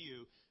unto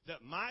you,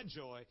 that my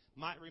joy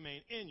might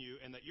remain in you,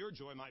 and that your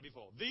joy might be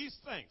full. These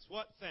things,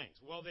 what things?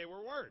 Well, they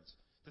were words.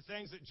 The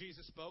things that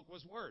Jesus spoke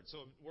was words.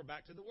 So we're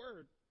back to the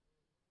Word,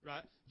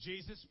 right?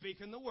 Jesus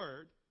speaking the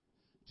Word.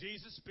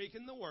 Jesus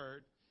speaking the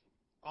Word.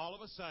 All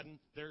of a sudden,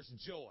 there's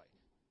joy.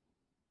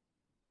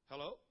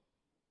 Hello?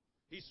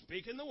 He's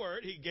speaking the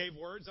Word. He gave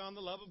words on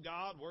the love of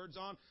God, words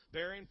on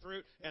bearing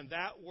fruit, and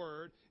that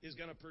Word is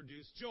going to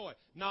produce joy.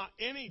 Not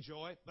any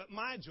joy, but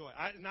my joy.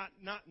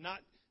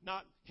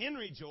 Not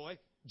Henry joy,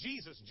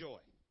 Jesus joy.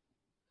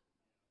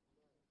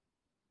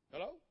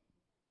 Hello?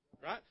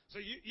 Right? So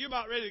you're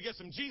about ready to get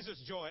some Jesus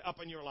joy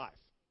up in your life.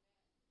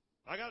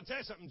 I got to tell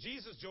you something.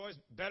 Jesus joy is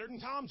better than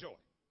Tom joy.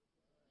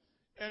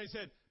 And He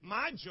said,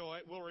 my joy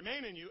will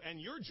remain in you, and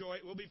your joy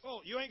will be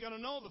full. You ain't going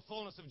to know the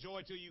fullness of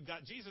joy till you've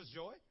got Jesus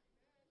joy.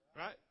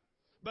 Right?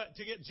 But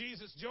to get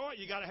Jesus joy,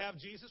 you got to have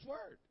Jesus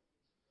Word.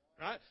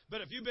 Right?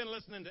 But if you've been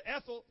listening to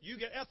Ethel, you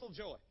get Ethel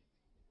joy.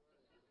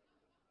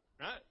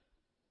 Right?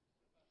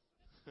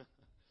 If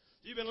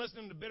you've been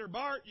listening to Bitter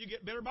Bart, you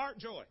get Bitter Bart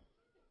joy.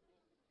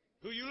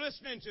 Who you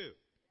listening to?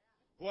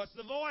 What's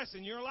the voice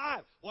in your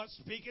life? What's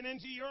speaking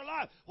into your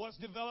life? What's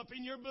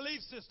developing your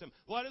belief system?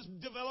 What is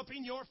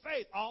developing your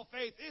faith? All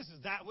faith is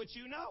that which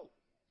you know.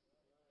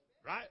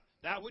 Right?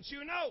 That which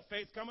you know.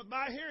 Faith cometh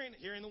by hearing,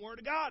 hearing the Word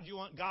of God. You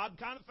want God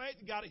kind of faith,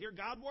 you got to hear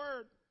God's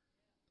Word.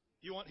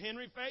 You want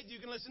Henry faith, you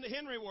can listen to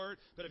Henry Word.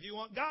 But if you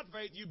want God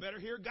faith, you better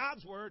hear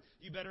God's Word.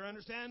 You better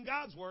understand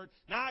God's Word.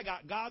 Now I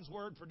got God's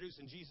Word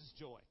producing Jesus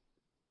joy.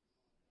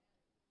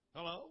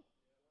 Hello?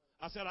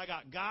 I said I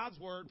got God's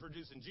Word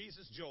producing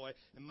Jesus joy,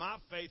 and my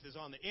faith is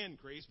on the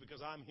increase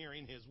because I'm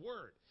hearing His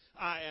Word.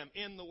 I am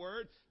in the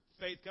Word.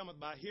 Faith cometh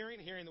by hearing,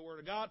 hearing the Word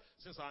of God.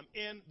 Since I'm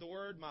in the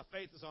Word, my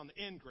faith is on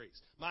the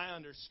increase. My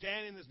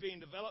understanding is being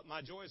developed.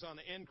 My joy is on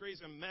the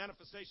increase, and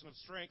manifestation of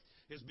strength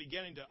is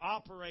beginning to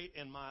operate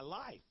in my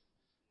life.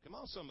 Come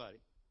on, somebody.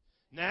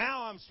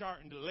 Now I'm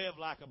starting to live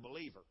like a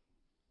believer.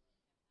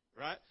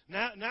 Right?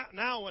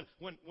 Now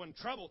when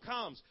trouble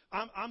comes,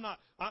 I'm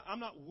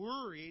not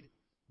worried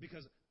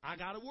because I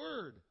got a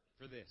word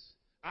for this.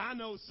 I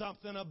know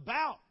something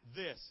about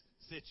this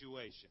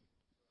situation.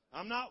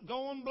 I'm not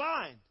going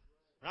blind.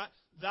 Right?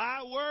 Thy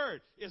word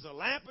is a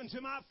lamp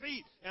unto my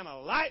feet and a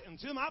light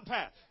unto my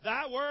path.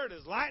 Thy word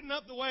is lighting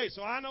up the way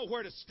so I know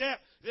where to step.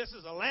 This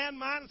is a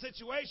landmine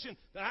situation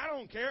that I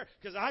don't care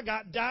because I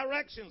got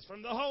directions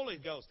from the Holy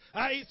Ghost.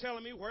 He's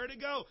telling me where to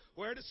go,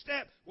 where to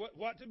step,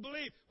 what to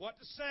believe, what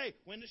to say,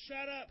 when to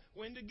shut up,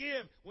 when to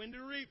give, when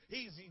to reap.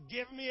 He's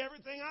giving me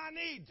everything I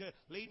need to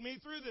lead me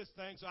through this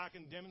thing so I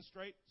can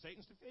demonstrate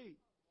Satan's defeat.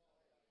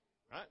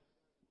 Right?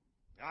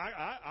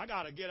 I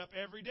got to get up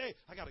every day.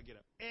 I got to get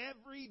up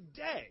every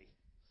day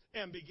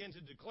and begin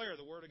to declare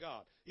the Word of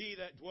God. He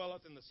that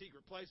dwelleth in the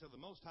secret place of the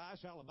Most High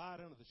shall abide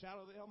under the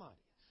shadow of the Almighty.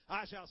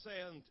 I shall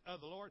say of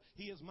the Lord,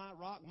 He is my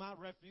rock, my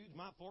refuge,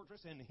 my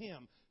fortress, and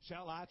Him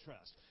shall I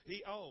trust.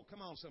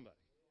 Come on, somebody.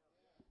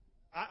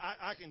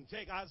 I can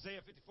take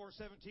Isaiah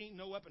 54:17.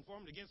 No weapon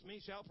formed against me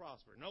shall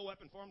prosper. No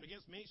weapon formed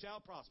against me shall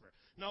prosper.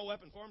 No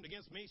weapon formed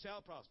against me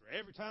shall prosper.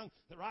 Every tongue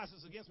that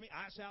rises against me,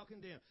 I shall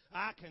condemn.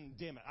 I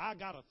condemn it. I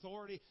got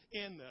authority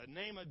in the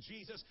name of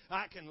Jesus.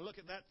 I can look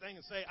at that thing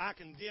and say, I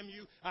condemn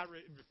you. I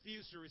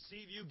refuse to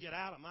receive you. Get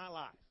out of my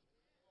life.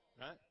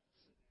 Right?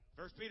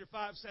 1 Peter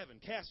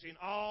 5:7, casting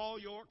all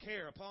your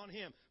care upon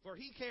Him, for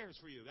He cares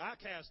for you. I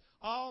cast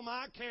all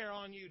my care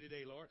on you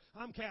today, Lord.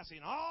 I'm casting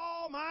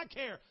all my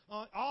care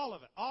on all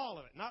of it,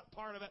 not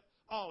part of it,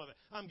 all of it.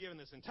 I'm giving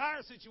this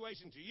entire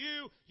situation to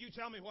you. You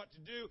tell me what to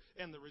do,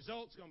 and the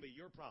result's going to be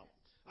your problem.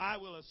 I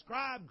will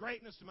ascribe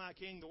greatness to my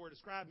King. The word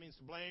ascribe means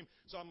to blame,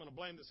 so I'm going to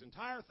blame this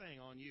entire thing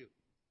on you.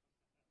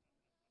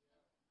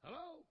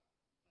 Hello?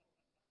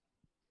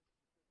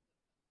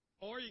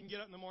 Or you can get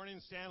up in the morning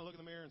and stand and look in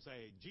the mirror and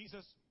say,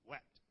 Jesus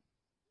wept.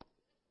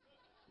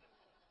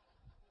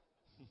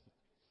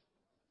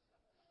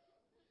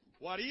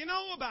 What do you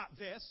know about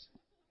this?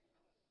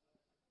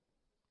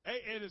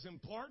 It is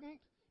important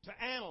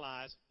to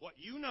analyze what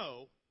you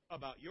know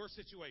about your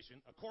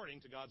situation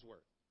according to God's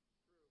Word.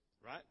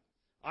 Right?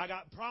 I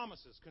got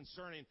promises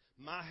concerning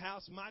my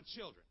house, my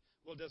children.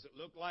 Well, does it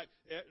look like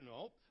it?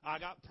 No. I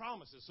got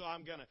promises, so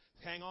I'm going to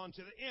hang on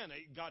to the end.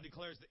 God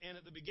declares the end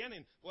at the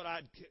beginning.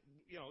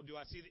 Do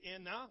I see the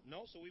end now?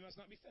 No, so we must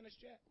not be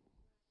finished yet.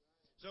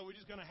 So we're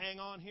just going to hang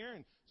on here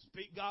and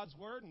speak God's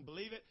word and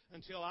believe it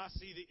until I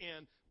see the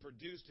end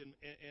produced in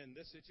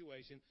this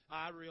situation.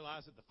 I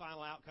realize that the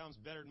final outcome is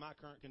better than my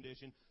current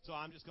condition, so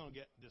I'm just going to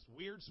get this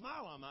weird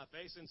smile on my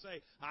face and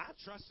say, I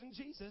trust in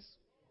Jesus.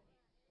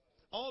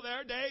 Oh, there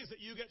are days that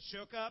you get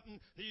shook up and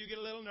that you get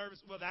a little nervous.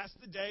 Well, that's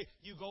the day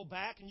you go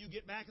back and you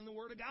get back in the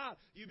Word of God.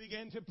 You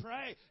begin to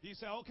pray. You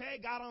say,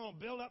 okay, God, I'm going to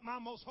build up my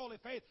most holy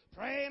faith,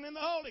 praying in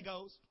the Holy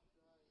Ghost.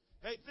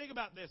 Hey, think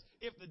about this.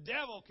 If the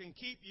devil can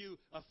keep you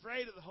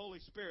afraid of the Holy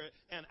Spirit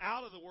and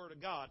out of the Word of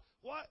God,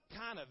 what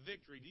kind of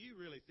victory do you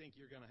really think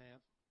you're going to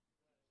have?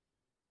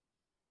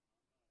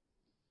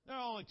 There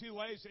are only two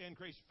ways to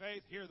increase your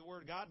faith: hear the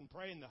Word of God and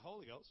pray in the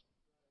Holy Ghost.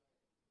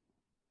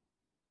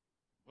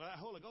 Well, that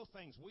Holy Ghost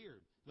thing's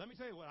weird. Let me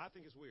tell you what I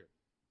think is weird.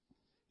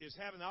 Is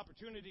having the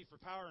opportunity for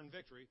power and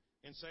victory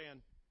and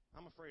saying,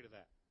 I'm afraid of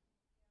that.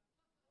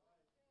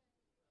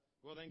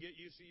 Well, then get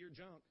used to your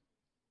junk.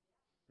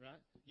 Right?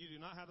 You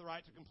do not have the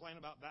right to complain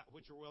about that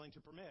which you're willing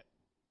to permit.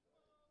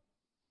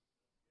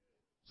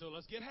 So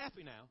let's get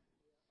happy now.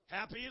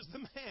 Happy is the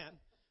man.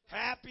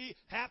 Happy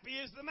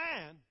is the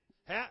man.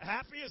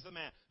 Happy is the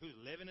man who's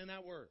living in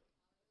that word.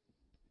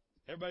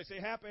 Everybody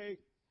say happy.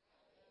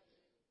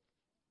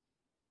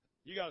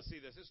 You got to see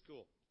this. It's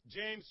cool.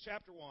 James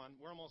chapter 1.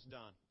 We're almost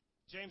done.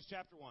 James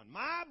chapter 1.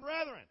 My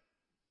brethren.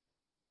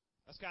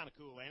 That's kind of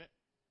cool, ain't it?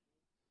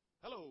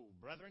 Hello,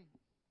 brethren.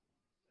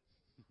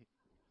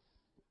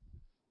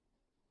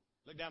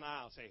 Look down the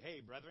aisle and say,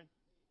 hey, brethren.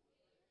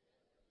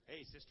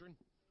 Hey, sisterin.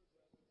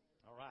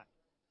 All right.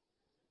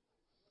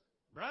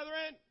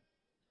 Brethren,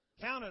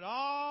 count it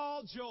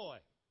all joy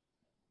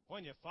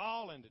when you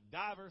fall into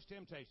diverse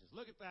temptations.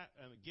 Look at that.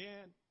 And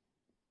again,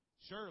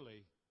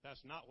 surely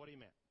that's not what he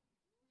meant.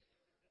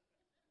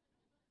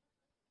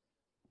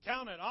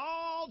 Count it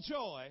all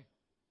joy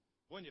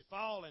when you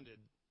fall into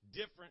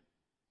different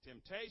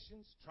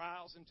temptations,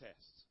 trials, and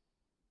tests.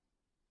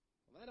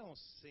 Well, that don't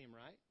seem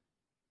right.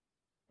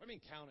 What do you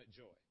mean, count it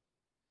joy?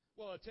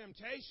 Well, a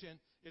temptation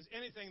is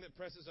anything that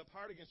presses up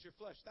hard against your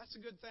flesh. That's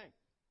a good thing.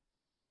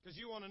 Because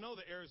you want to know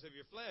the areas of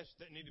your flesh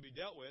that need to be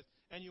dealt with,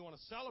 and you want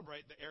to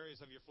celebrate the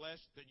areas of your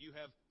flesh that you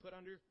have put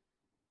under,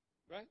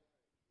 right?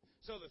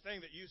 So the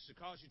thing that used to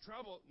cause you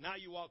trouble, now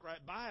you walk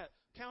right by it.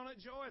 Count it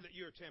joy that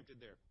you're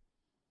tempted there.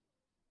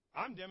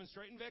 I'm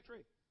demonstrating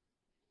victory.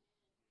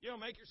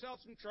 Make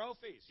yourself some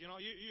trophies. Hear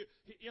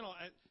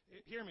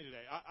me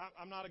today.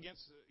 I'm not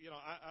against,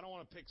 I don't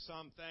want to pick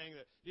something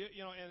that,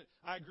 and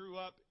I grew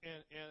up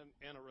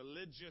in a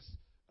religious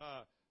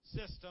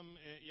system,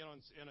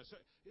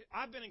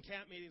 I've been in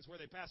camp meetings where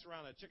they pass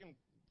around a chicken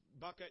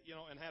bucket,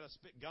 and had a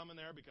spit gum in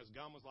there because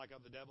gum was like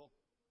of the devil.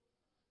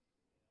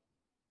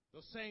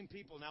 Those same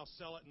people now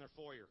sell it in their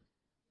foyer.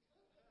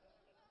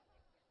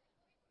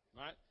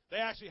 Right? They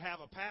actually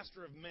have a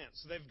pastor of men,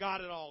 so they've got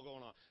it all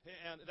going on.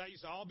 And that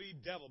used to all be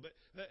devil, but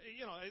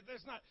you know,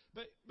 there's not.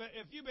 But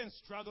if you've been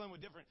struggling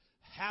with different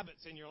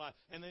habits in your life,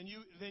 and then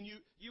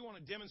you want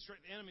to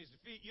demonstrate the enemy's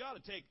defeat, you ought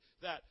to take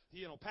that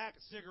pack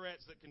of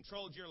cigarettes that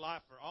controlled your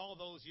life for all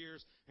those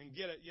years and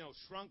get it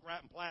shrunk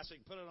wrapped in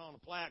plastic, put it on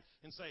a plaque,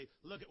 and say,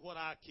 "Look at what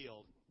I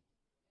killed."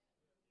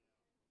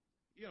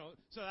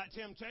 So that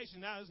temptation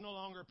now is no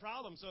longer a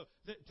problem. So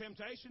the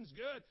temptation's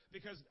good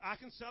because I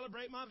can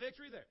celebrate my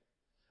victory there.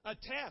 A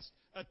test.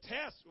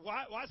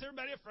 Why is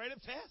everybody afraid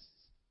of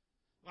tests?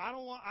 Well,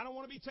 I don't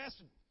want to be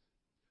tested.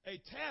 A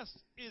test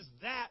is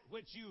that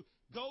which you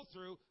go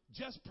through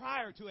just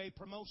prior to a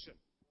promotion.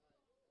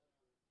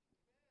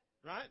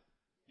 Right?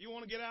 You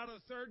want to get out of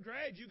the third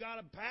grade, you got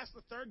to pass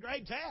the third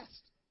grade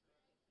test.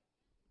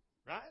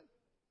 Right?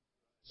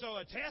 So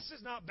a test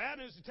is not bad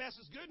news, a test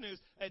is good news.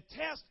 A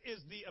test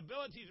is the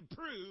ability to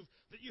prove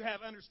that you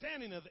have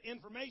understanding of the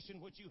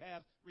information which you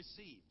have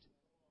received.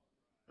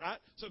 Right?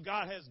 So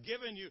God has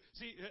given you.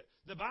 See,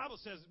 the Bible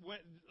says,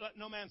 let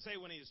no man say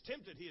when he is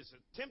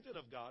tempted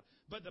of God.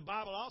 But the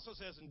Bible also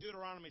says in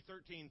Deuteronomy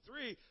 13:3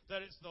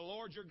 that it's the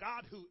Lord your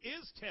God who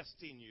is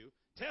testing you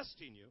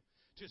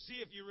to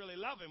see if you really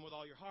love him with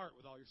all your heart,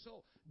 with all your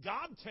soul.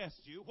 God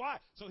tests you. Why?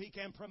 So he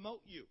can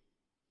promote you.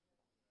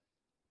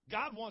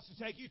 God wants to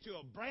take you to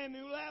a brand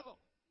new level.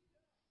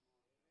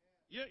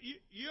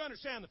 You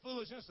understand the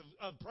foolishness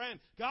of praying.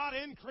 God,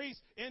 increase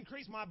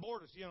my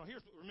borders.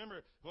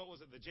 Remember, what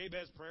was it, the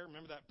Jabez prayer?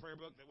 Remember that prayer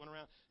book that went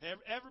around?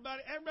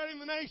 Everybody in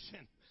the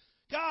nation.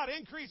 God,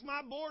 increase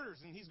my borders.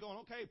 And he's going,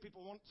 okay,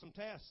 people want some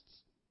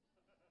tests.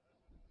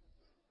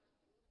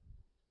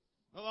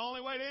 Well, the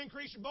only way to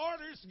increase your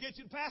borders is to get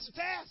you to pass a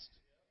test.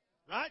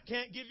 Right?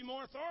 Can't give you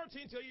more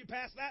authority until you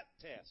pass that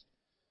test.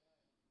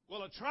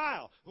 Well, a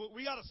trial.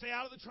 We got to stay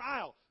out of the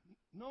trial.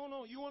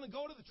 No, you want to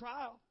go to the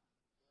trial.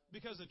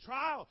 Because the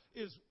trial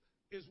is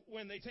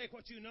when they take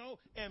what you know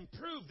and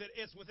prove that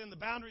it's within the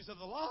boundaries of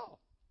the law.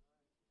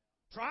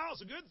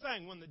 Trial's a good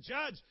thing. When the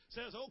judge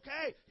says,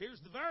 okay,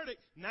 here's the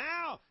verdict,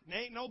 now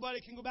ain't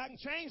nobody can go back and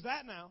change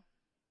that now.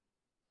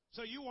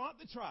 So you want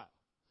the trial.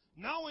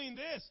 Knowing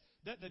this,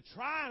 that the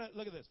trial,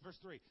 look at this, verse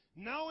 3.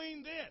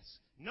 Knowing this,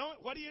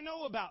 what do you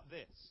know about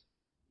this?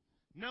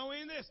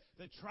 Knowing this,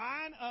 the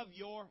trying of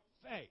your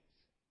faith.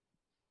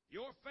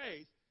 Your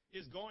faith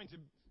is going to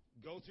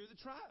go through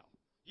the trial.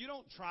 You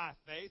don't try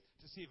faith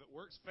to see if it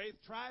works. Faith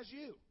tries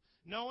you.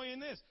 Knowing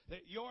this,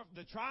 that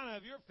the trying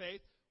of your faith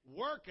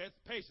worketh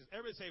patience.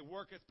 Everybody say,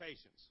 worketh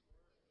patience.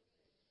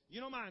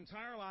 My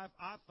entire life,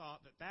 I thought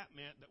that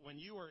meant that when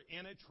you were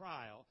in a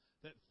trial,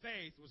 that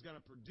faith was going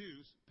to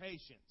produce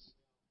patience.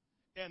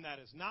 And that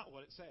is not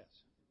what it says.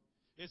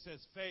 It says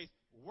faith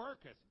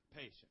worketh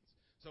patience.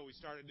 So we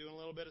started doing a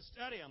little bit of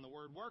study on the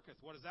word worketh.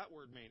 What does that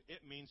word mean?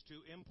 It means to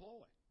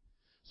employ.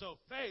 So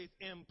faith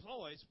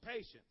employs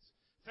patience.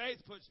 Faith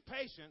puts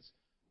patience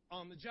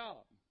on the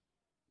job.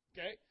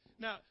 Okay?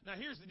 Now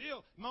here's the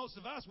deal. Most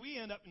of us, we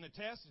end up in a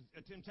test,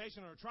 a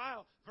temptation, or a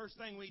trial. First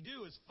thing we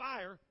do is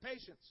fire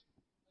patience.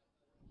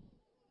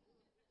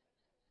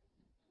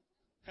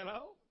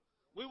 Hello?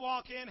 We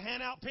walk in,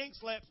 hand out pink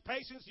slips.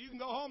 Patience, you can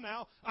go home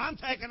now. I'm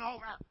taking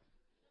over.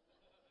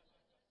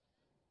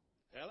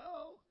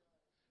 Hello?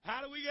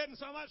 How do we get in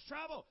so much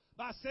trouble?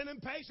 By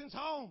sending patience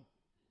home.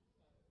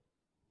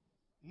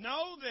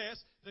 Know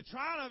this, the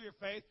trial of your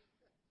faith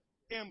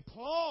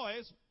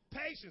employs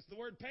patience. The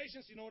word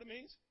patience, you know what it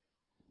means?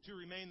 To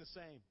remain the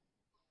same.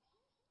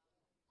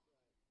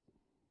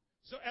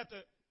 So at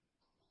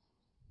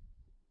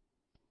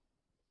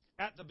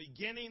the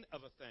beginning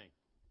of a thing,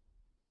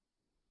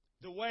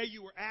 the way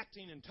you were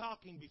acting and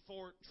talking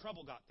before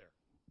trouble got there,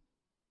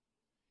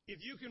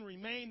 if you can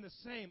remain the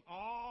same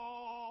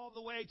all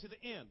the way to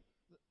the end,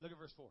 look at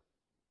verse 4.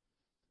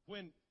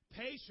 When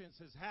patience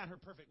has had her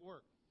perfect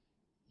work,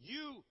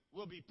 you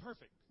will be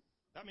perfect.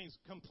 That means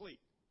complete.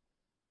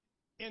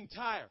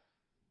 Entire,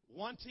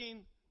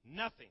 wanting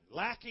nothing,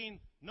 lacking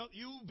no.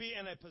 You will be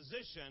in a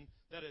position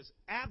that is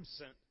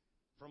absent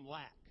from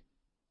lack.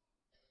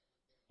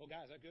 Well,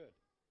 guys, that's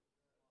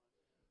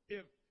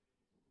good.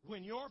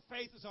 When your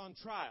faith is on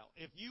trial,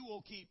 if you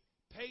will keep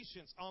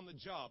patience on the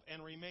job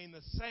and remain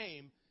the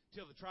same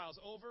till the trial's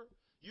over,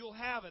 you'll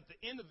have at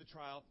the end of the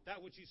trial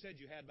that which you said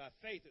you had by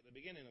faith at the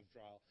beginning of the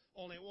trial.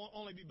 Only it won't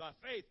only be by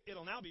faith;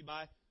 it'll now be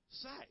by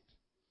sight.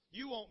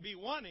 You won't be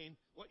wanting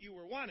what you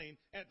were wanting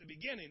at the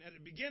beginning. At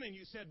the beginning,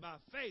 you said by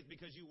faith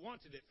because you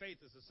wanted it. Faith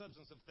is the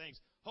substance of things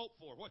hoped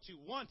for. What you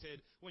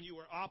wanted when you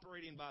were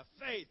operating by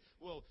faith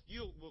will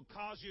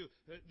cause you,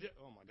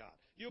 oh my God,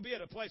 you'll be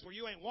at a place where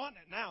you ain't wanting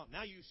it now.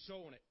 Now you're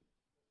showing it.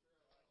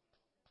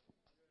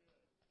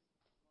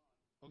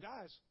 Well,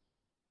 guys,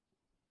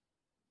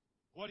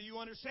 what do you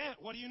understand?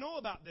 What do you know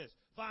about this?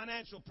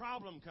 Financial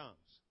problem comes.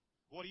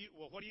 What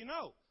do you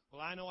know?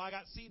 Well, I know I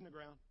got seed in the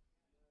ground.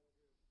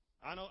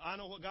 I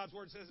know what God's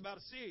Word says about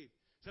a seed.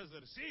 It says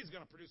that a seed is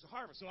going to produce a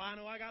harvest. So I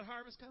know I got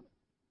harvest coming.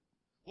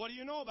 What do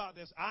you know about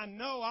this? I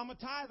know I'm a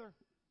tither.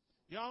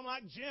 You know, I'm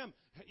like Jim.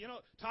 You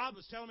know, Todd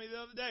was telling me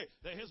the other day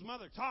that his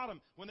mother taught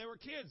him when they were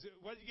kids.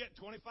 What did you get,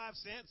 25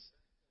 cents?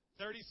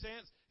 30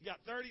 cents? You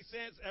got 30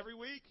 cents every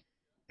week?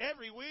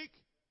 Every week?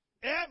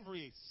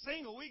 Every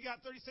single week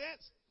got 30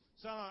 cents?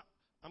 So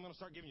I'm going to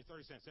start giving you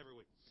 30 cents every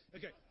week.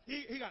 Okay,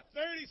 he got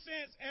 30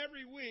 cents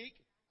every week.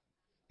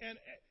 And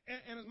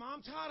his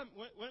mom taught him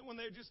when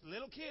they were just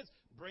little kids,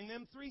 bring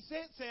them 3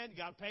 cents in. You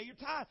got to pay your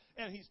tithe.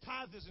 And he's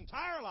tithed his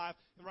entire life.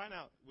 And right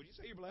now, would you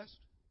say you're blessed?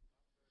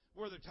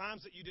 Were there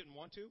times that you didn't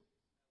want to?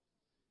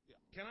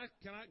 Can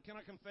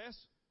I confess?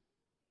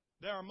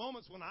 There are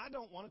moments when I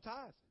don't want to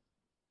tithe.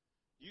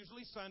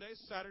 Usually Sundays,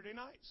 Saturday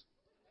nights.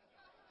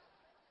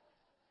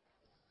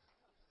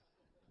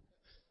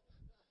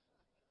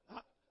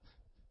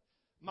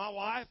 My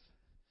wife,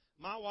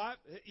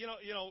 you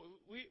know,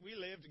 we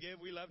live to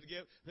give, we love to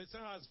give. But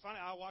sometimes it's funny,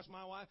 I watch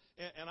my wife,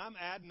 and I'm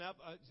adding up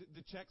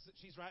the checks that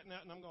she's writing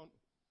out, and I'm going,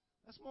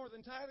 that's more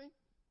than tithing.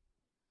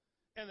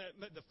 And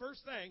the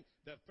first thing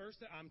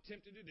I'm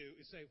tempted to do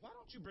is say, why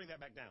don't you bring that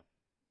back down?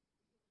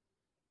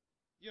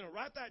 You know,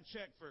 write that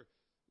check for,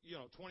 you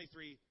know,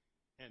 23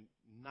 and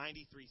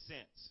 93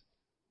 cents.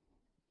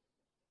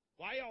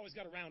 Why you always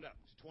got to round up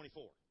to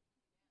 24?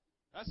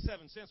 That's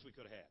 7 cents we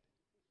could have had.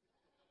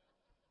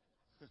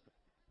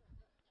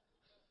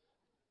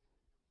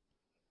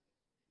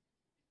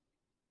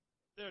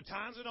 There are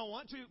times I don't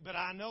want to, but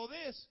I know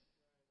this.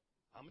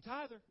 I'm a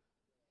tither.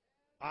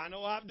 I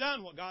know I've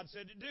done what God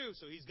said to do,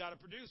 so He's got to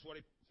produce what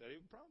He said He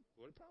would promise.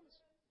 What He promised.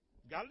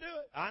 Got to do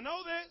it. I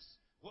know this.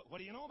 What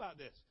do you know about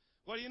this?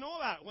 What do you know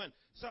about it when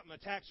something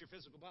attacks your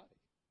physical body?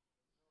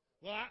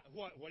 Well,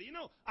 what do you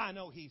know? I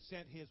know He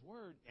sent His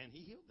word and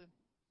He healed them.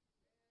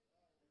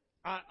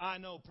 I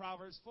know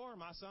Proverbs 4,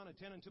 my son,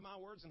 attend unto my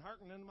words and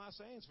hearken unto my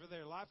sayings, for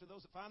their life to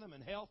those that find them,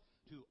 and health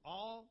to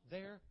all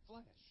their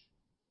flesh.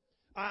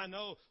 I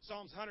know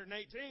Psalms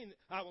 118,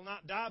 I will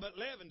not die but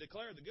live and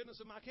declare the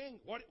goodness of my King.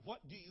 What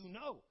do you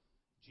know?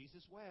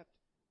 Jesus wept.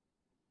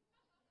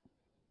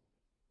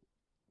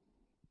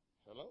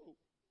 Hello?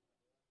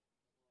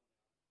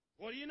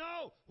 What do you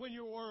know when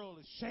your world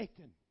is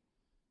shaken?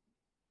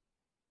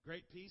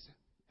 Great peace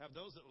have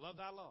those that love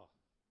thy law,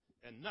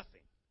 and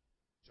nothing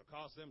shall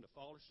cause them to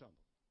fall or stumble.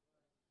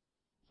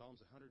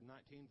 Psalms 119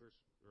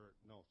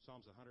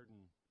 Psalms 100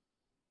 and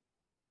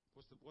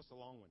what's the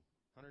long one?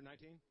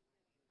 119?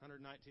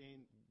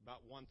 119,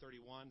 about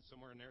 131,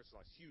 somewhere in there. It's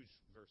like a huge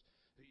verse.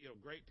 You know,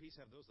 great peace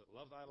have those that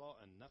love thy law,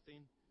 and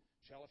nothing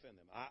shall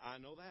offend them. I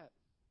know that.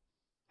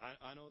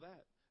 I know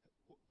that.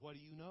 What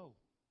do you know?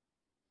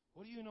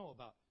 What do you know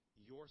about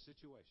your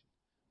situation?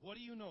 What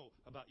do you know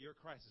about your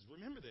crisis?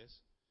 Remember this.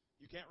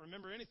 You can't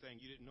remember anything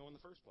you didn't know in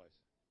the first place.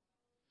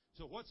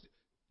 So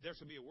there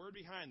should be a word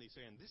behind thee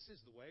saying, this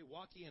is the way,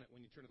 walk ye in it when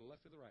you turn to the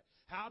left or the right.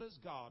 How does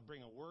God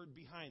bring a word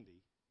behind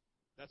thee?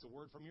 That's a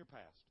word from your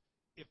past.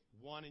 If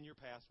one in your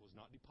past was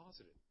not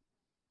deposited.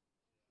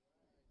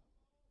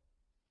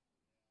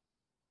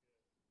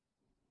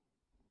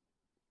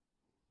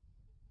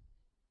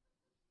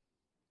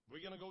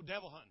 We're going to go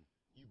devil hunting.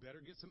 You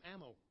better get some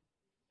ammo.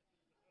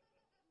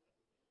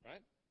 Right?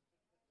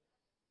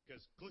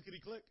 Because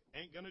clickety-click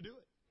ain't going to do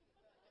it.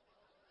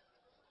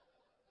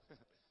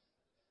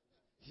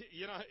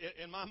 You know,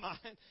 in my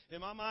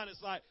mind,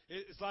 it's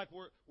like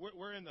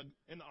we're in the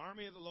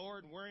army of the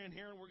Lord, and we're in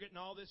here, and we're getting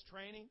all this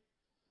training.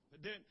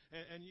 But then,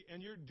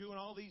 and you're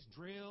doing all these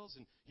drills,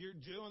 and you're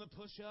doing the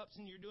push-ups,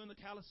 and you're doing the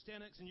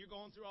calisthenics, and you're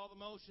going through all the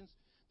motions.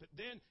 But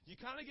then you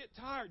kind of get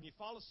tired, and you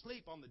fall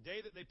asleep on the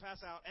day that they pass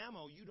out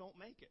ammo. You don't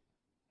make it.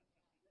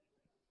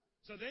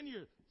 So then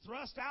you're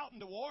thrust out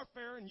into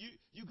warfare, and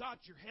you got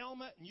your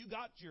helmet, and you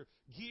got your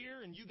gear,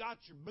 and you got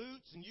your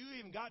boots, and you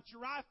even got your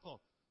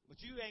rifle.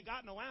 But you ain't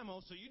got no ammo,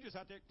 so you just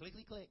out there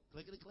clickety-click,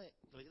 clickety-click,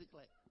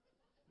 clickety-click.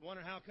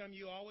 Wonder how come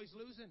you always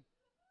losing?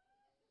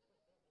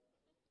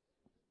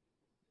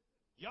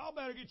 Y'all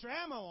better get your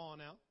ammo on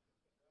now.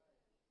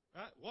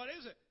 Right? What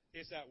is it?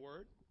 It's that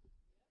word.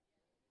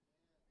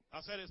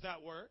 I said it's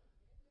that word.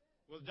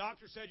 Well, the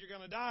doctor said you're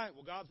going to die.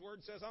 Well, God's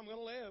word says I'm going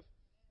to live.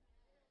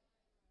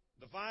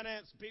 The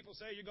finance people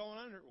say you're going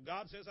under. Well,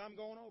 God says I'm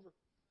going over.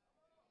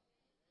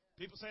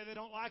 People say they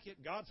don't like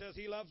it. God says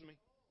He loves me.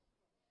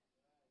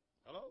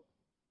 Hello?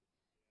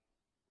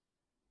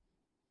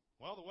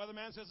 Well, the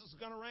weatherman says it's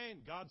going to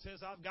rain. God says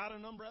I've got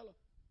an umbrella.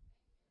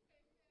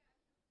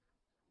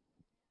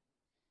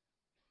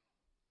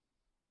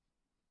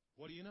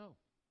 What do you know?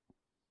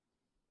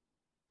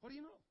 What do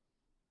you know?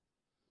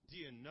 Do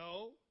you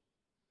know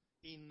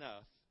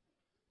enough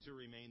to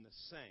remain the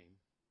same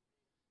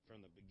from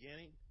the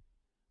beginning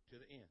to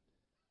the end?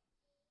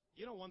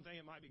 You know, one thing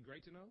it might be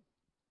great to know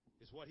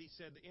is what He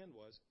said the end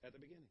was at the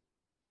beginning.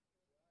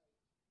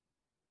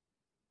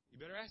 You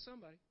better ask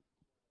somebody.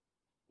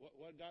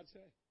 What did God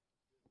say?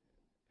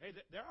 Hey,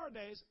 there are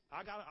days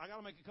I got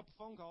to make a couple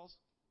phone calls.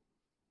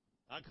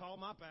 I call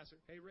my pastor.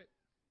 Hey, Rick,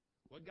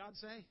 what did God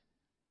say?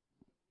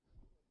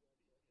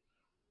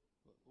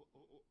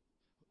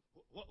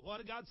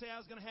 What did God say I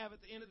was going to have at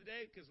the end of the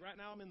day? Because right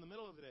now I'm in the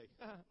middle of the day.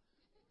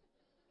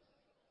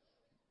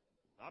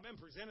 I've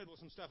been presented with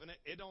some stuff, and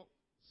it don't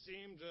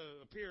seem to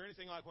appear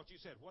anything like what you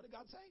said, what did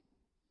God say?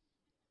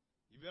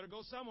 You better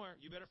go somewhere.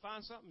 You better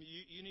find something.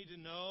 You need to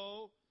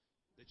know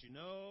that you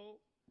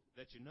know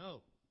that you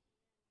know.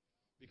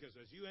 Because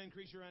as you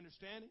increase your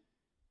understanding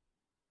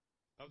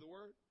of the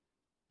Word,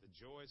 the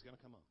joy is going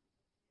to come on.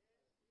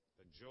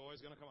 The joy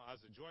is going to come on.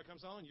 As the joy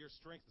comes on, your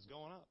strength is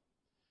going up.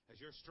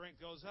 As your strength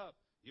goes up,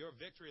 your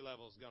victory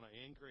level is going to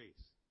increase.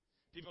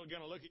 People are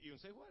going to look at you and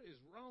say, what is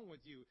wrong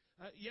with you?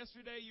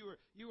 Yesterday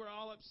you were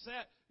all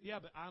upset. Yeah,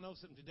 but I know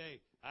something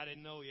today I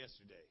didn't know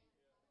yesterday.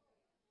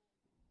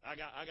 I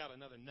got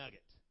another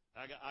nugget.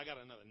 I got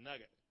another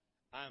nugget.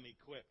 I'm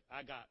equipped.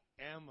 I got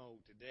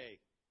ammo today.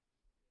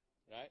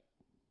 Right?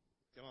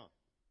 Come on.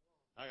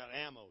 I got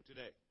ammo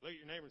today. Look at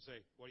your neighbor and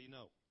say, what do you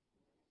know?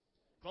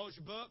 Close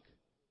your book.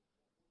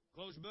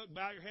 Close your book.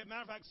 Bow your head.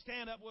 Matter of fact,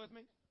 stand up with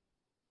me.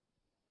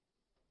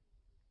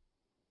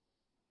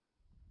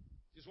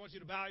 Just want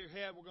you to bow your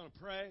head. We're going to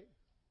pray.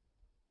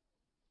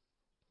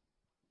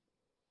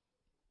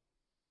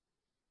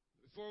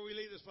 Before we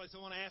leave this place, I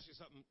want to ask you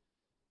something.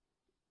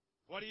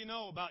 What do you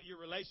know about your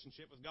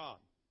relationship with God?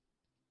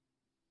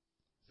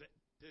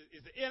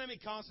 Is the enemy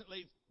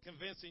constantly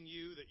convincing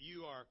you that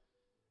you are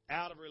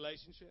out of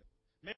relationship?